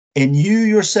 And you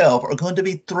yourself are going to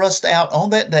be thrust out on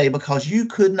that day because you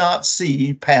could not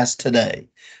see past today.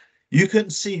 You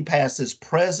couldn't see past this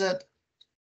present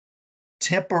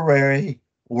temporary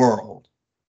world.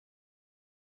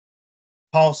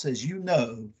 Paul says, you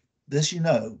know,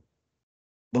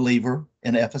 believer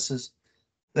in Ephesus,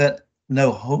 that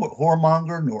no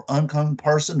whoremonger, nor unclean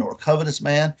person, nor covetous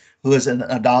man who is an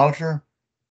idolater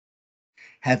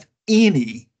have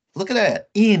any, look at that,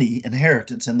 any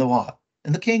inheritance in the what?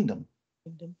 In the kingdom.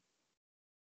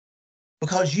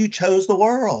 Because you chose the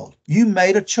world. You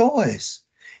made a choice.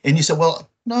 And you said, well,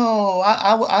 no,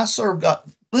 I serve God.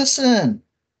 Listen,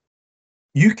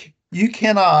 you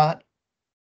cannot,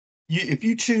 if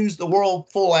you choose the world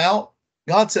full out,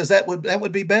 God says that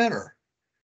would be better.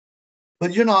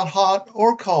 But you're not hot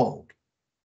or cold.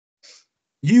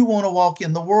 You want to walk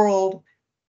in the world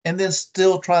and then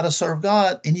still try to serve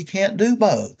God, and you can't do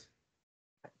both.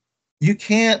 You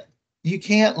can't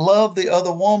love the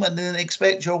other woman and then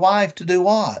expect your wife to do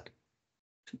what?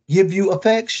 Give you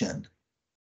affection.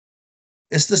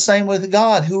 It's the same with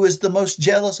God, who is the most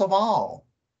jealous of all.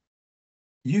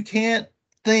 You can't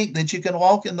think that you can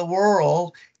walk in the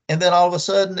world and then all of a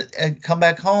sudden come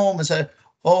back home and say,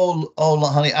 oh,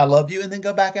 honey, I love you, and then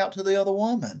go back out to the other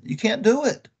woman. You can't do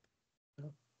it.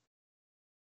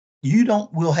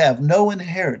 Will have no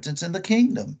inheritance in the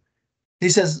kingdom. He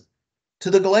says to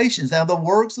the Galatians, now the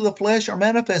works of the flesh are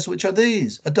manifest, which are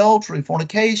these: adultery,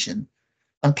 fornication,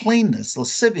 uncleanness,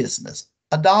 lasciviousness,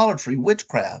 idolatry,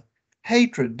 witchcraft,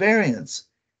 hatred, variance,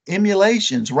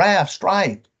 emulations, wrath,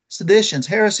 strife, seditions,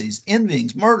 heresies,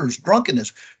 envyings, murders,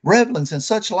 drunkenness, revelings, and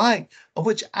such like, of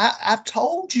which I've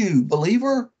told you,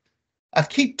 believer. I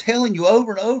keep telling you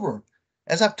over and over,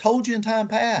 as I've told you in time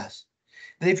past,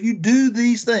 that if you do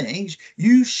these things,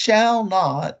 you shall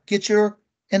not get your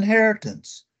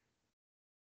inheritance.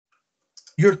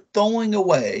 You're throwing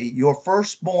away your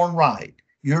firstborn right.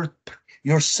 You're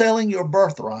selling your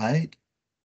birthright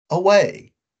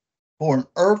away for an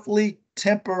earthly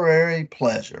temporary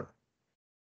pleasure.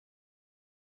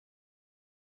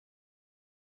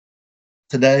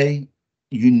 Today,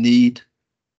 you need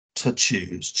to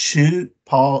choose.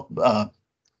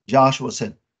 Joshua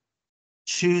said,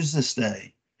 choose this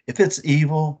day. If it's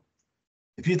evil,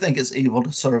 if you think it's evil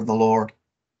to serve the Lord,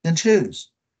 then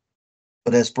choose.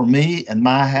 But as for me and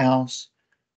my house,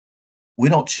 we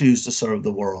don't choose to serve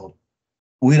the world.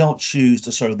 We don't choose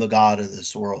to serve the God of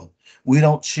this world. We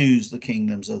don't choose the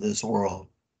kingdoms of this world,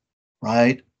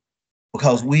 right?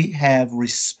 Because we have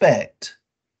respect.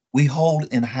 We hold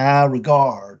in high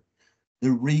regard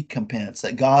the recompense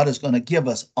that God is going to give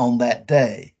us on that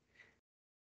day.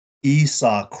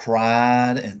 Esau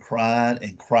cried and cried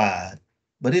and cried,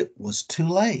 but it was too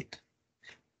late.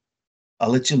 I'll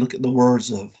let you look at the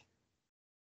words of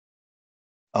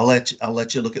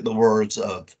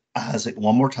Isaac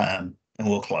one more time, and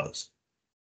we'll close.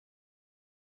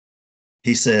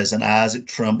 He says, and Isaac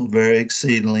trembled very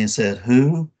exceedingly and said,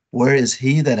 where is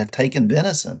he that hath taken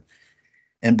venison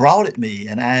and brought it me?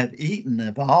 And I have eaten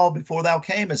of all before thou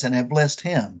camest, and have blessed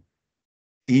him.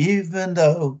 Even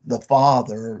though the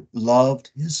father loved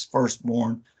his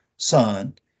firstborn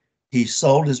son, he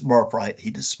sold his birthright, he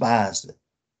despised it.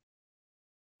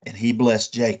 And he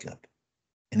blessed Jacob.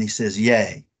 And he says,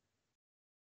 yea,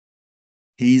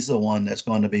 he's the one that's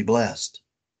going to be blessed.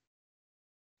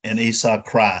 And Esau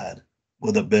cried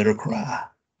with a bitter cry.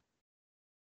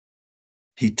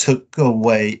 He took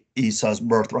away Esau's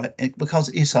birthright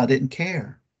because Esau didn't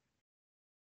care.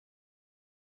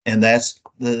 And that's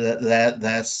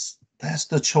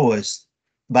the choice.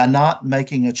 By not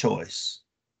making a choice,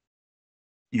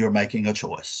 you're making a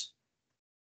choice.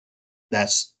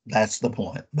 That's the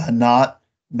point. By not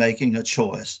making a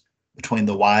choice between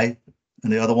the wife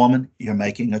and the other woman, you're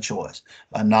making a choice.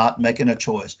 By not making a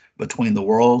choice between the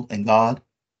world and God,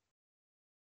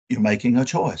 you're making a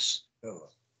choice. Sure.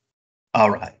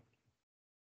 All right.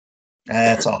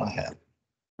 That's all I have.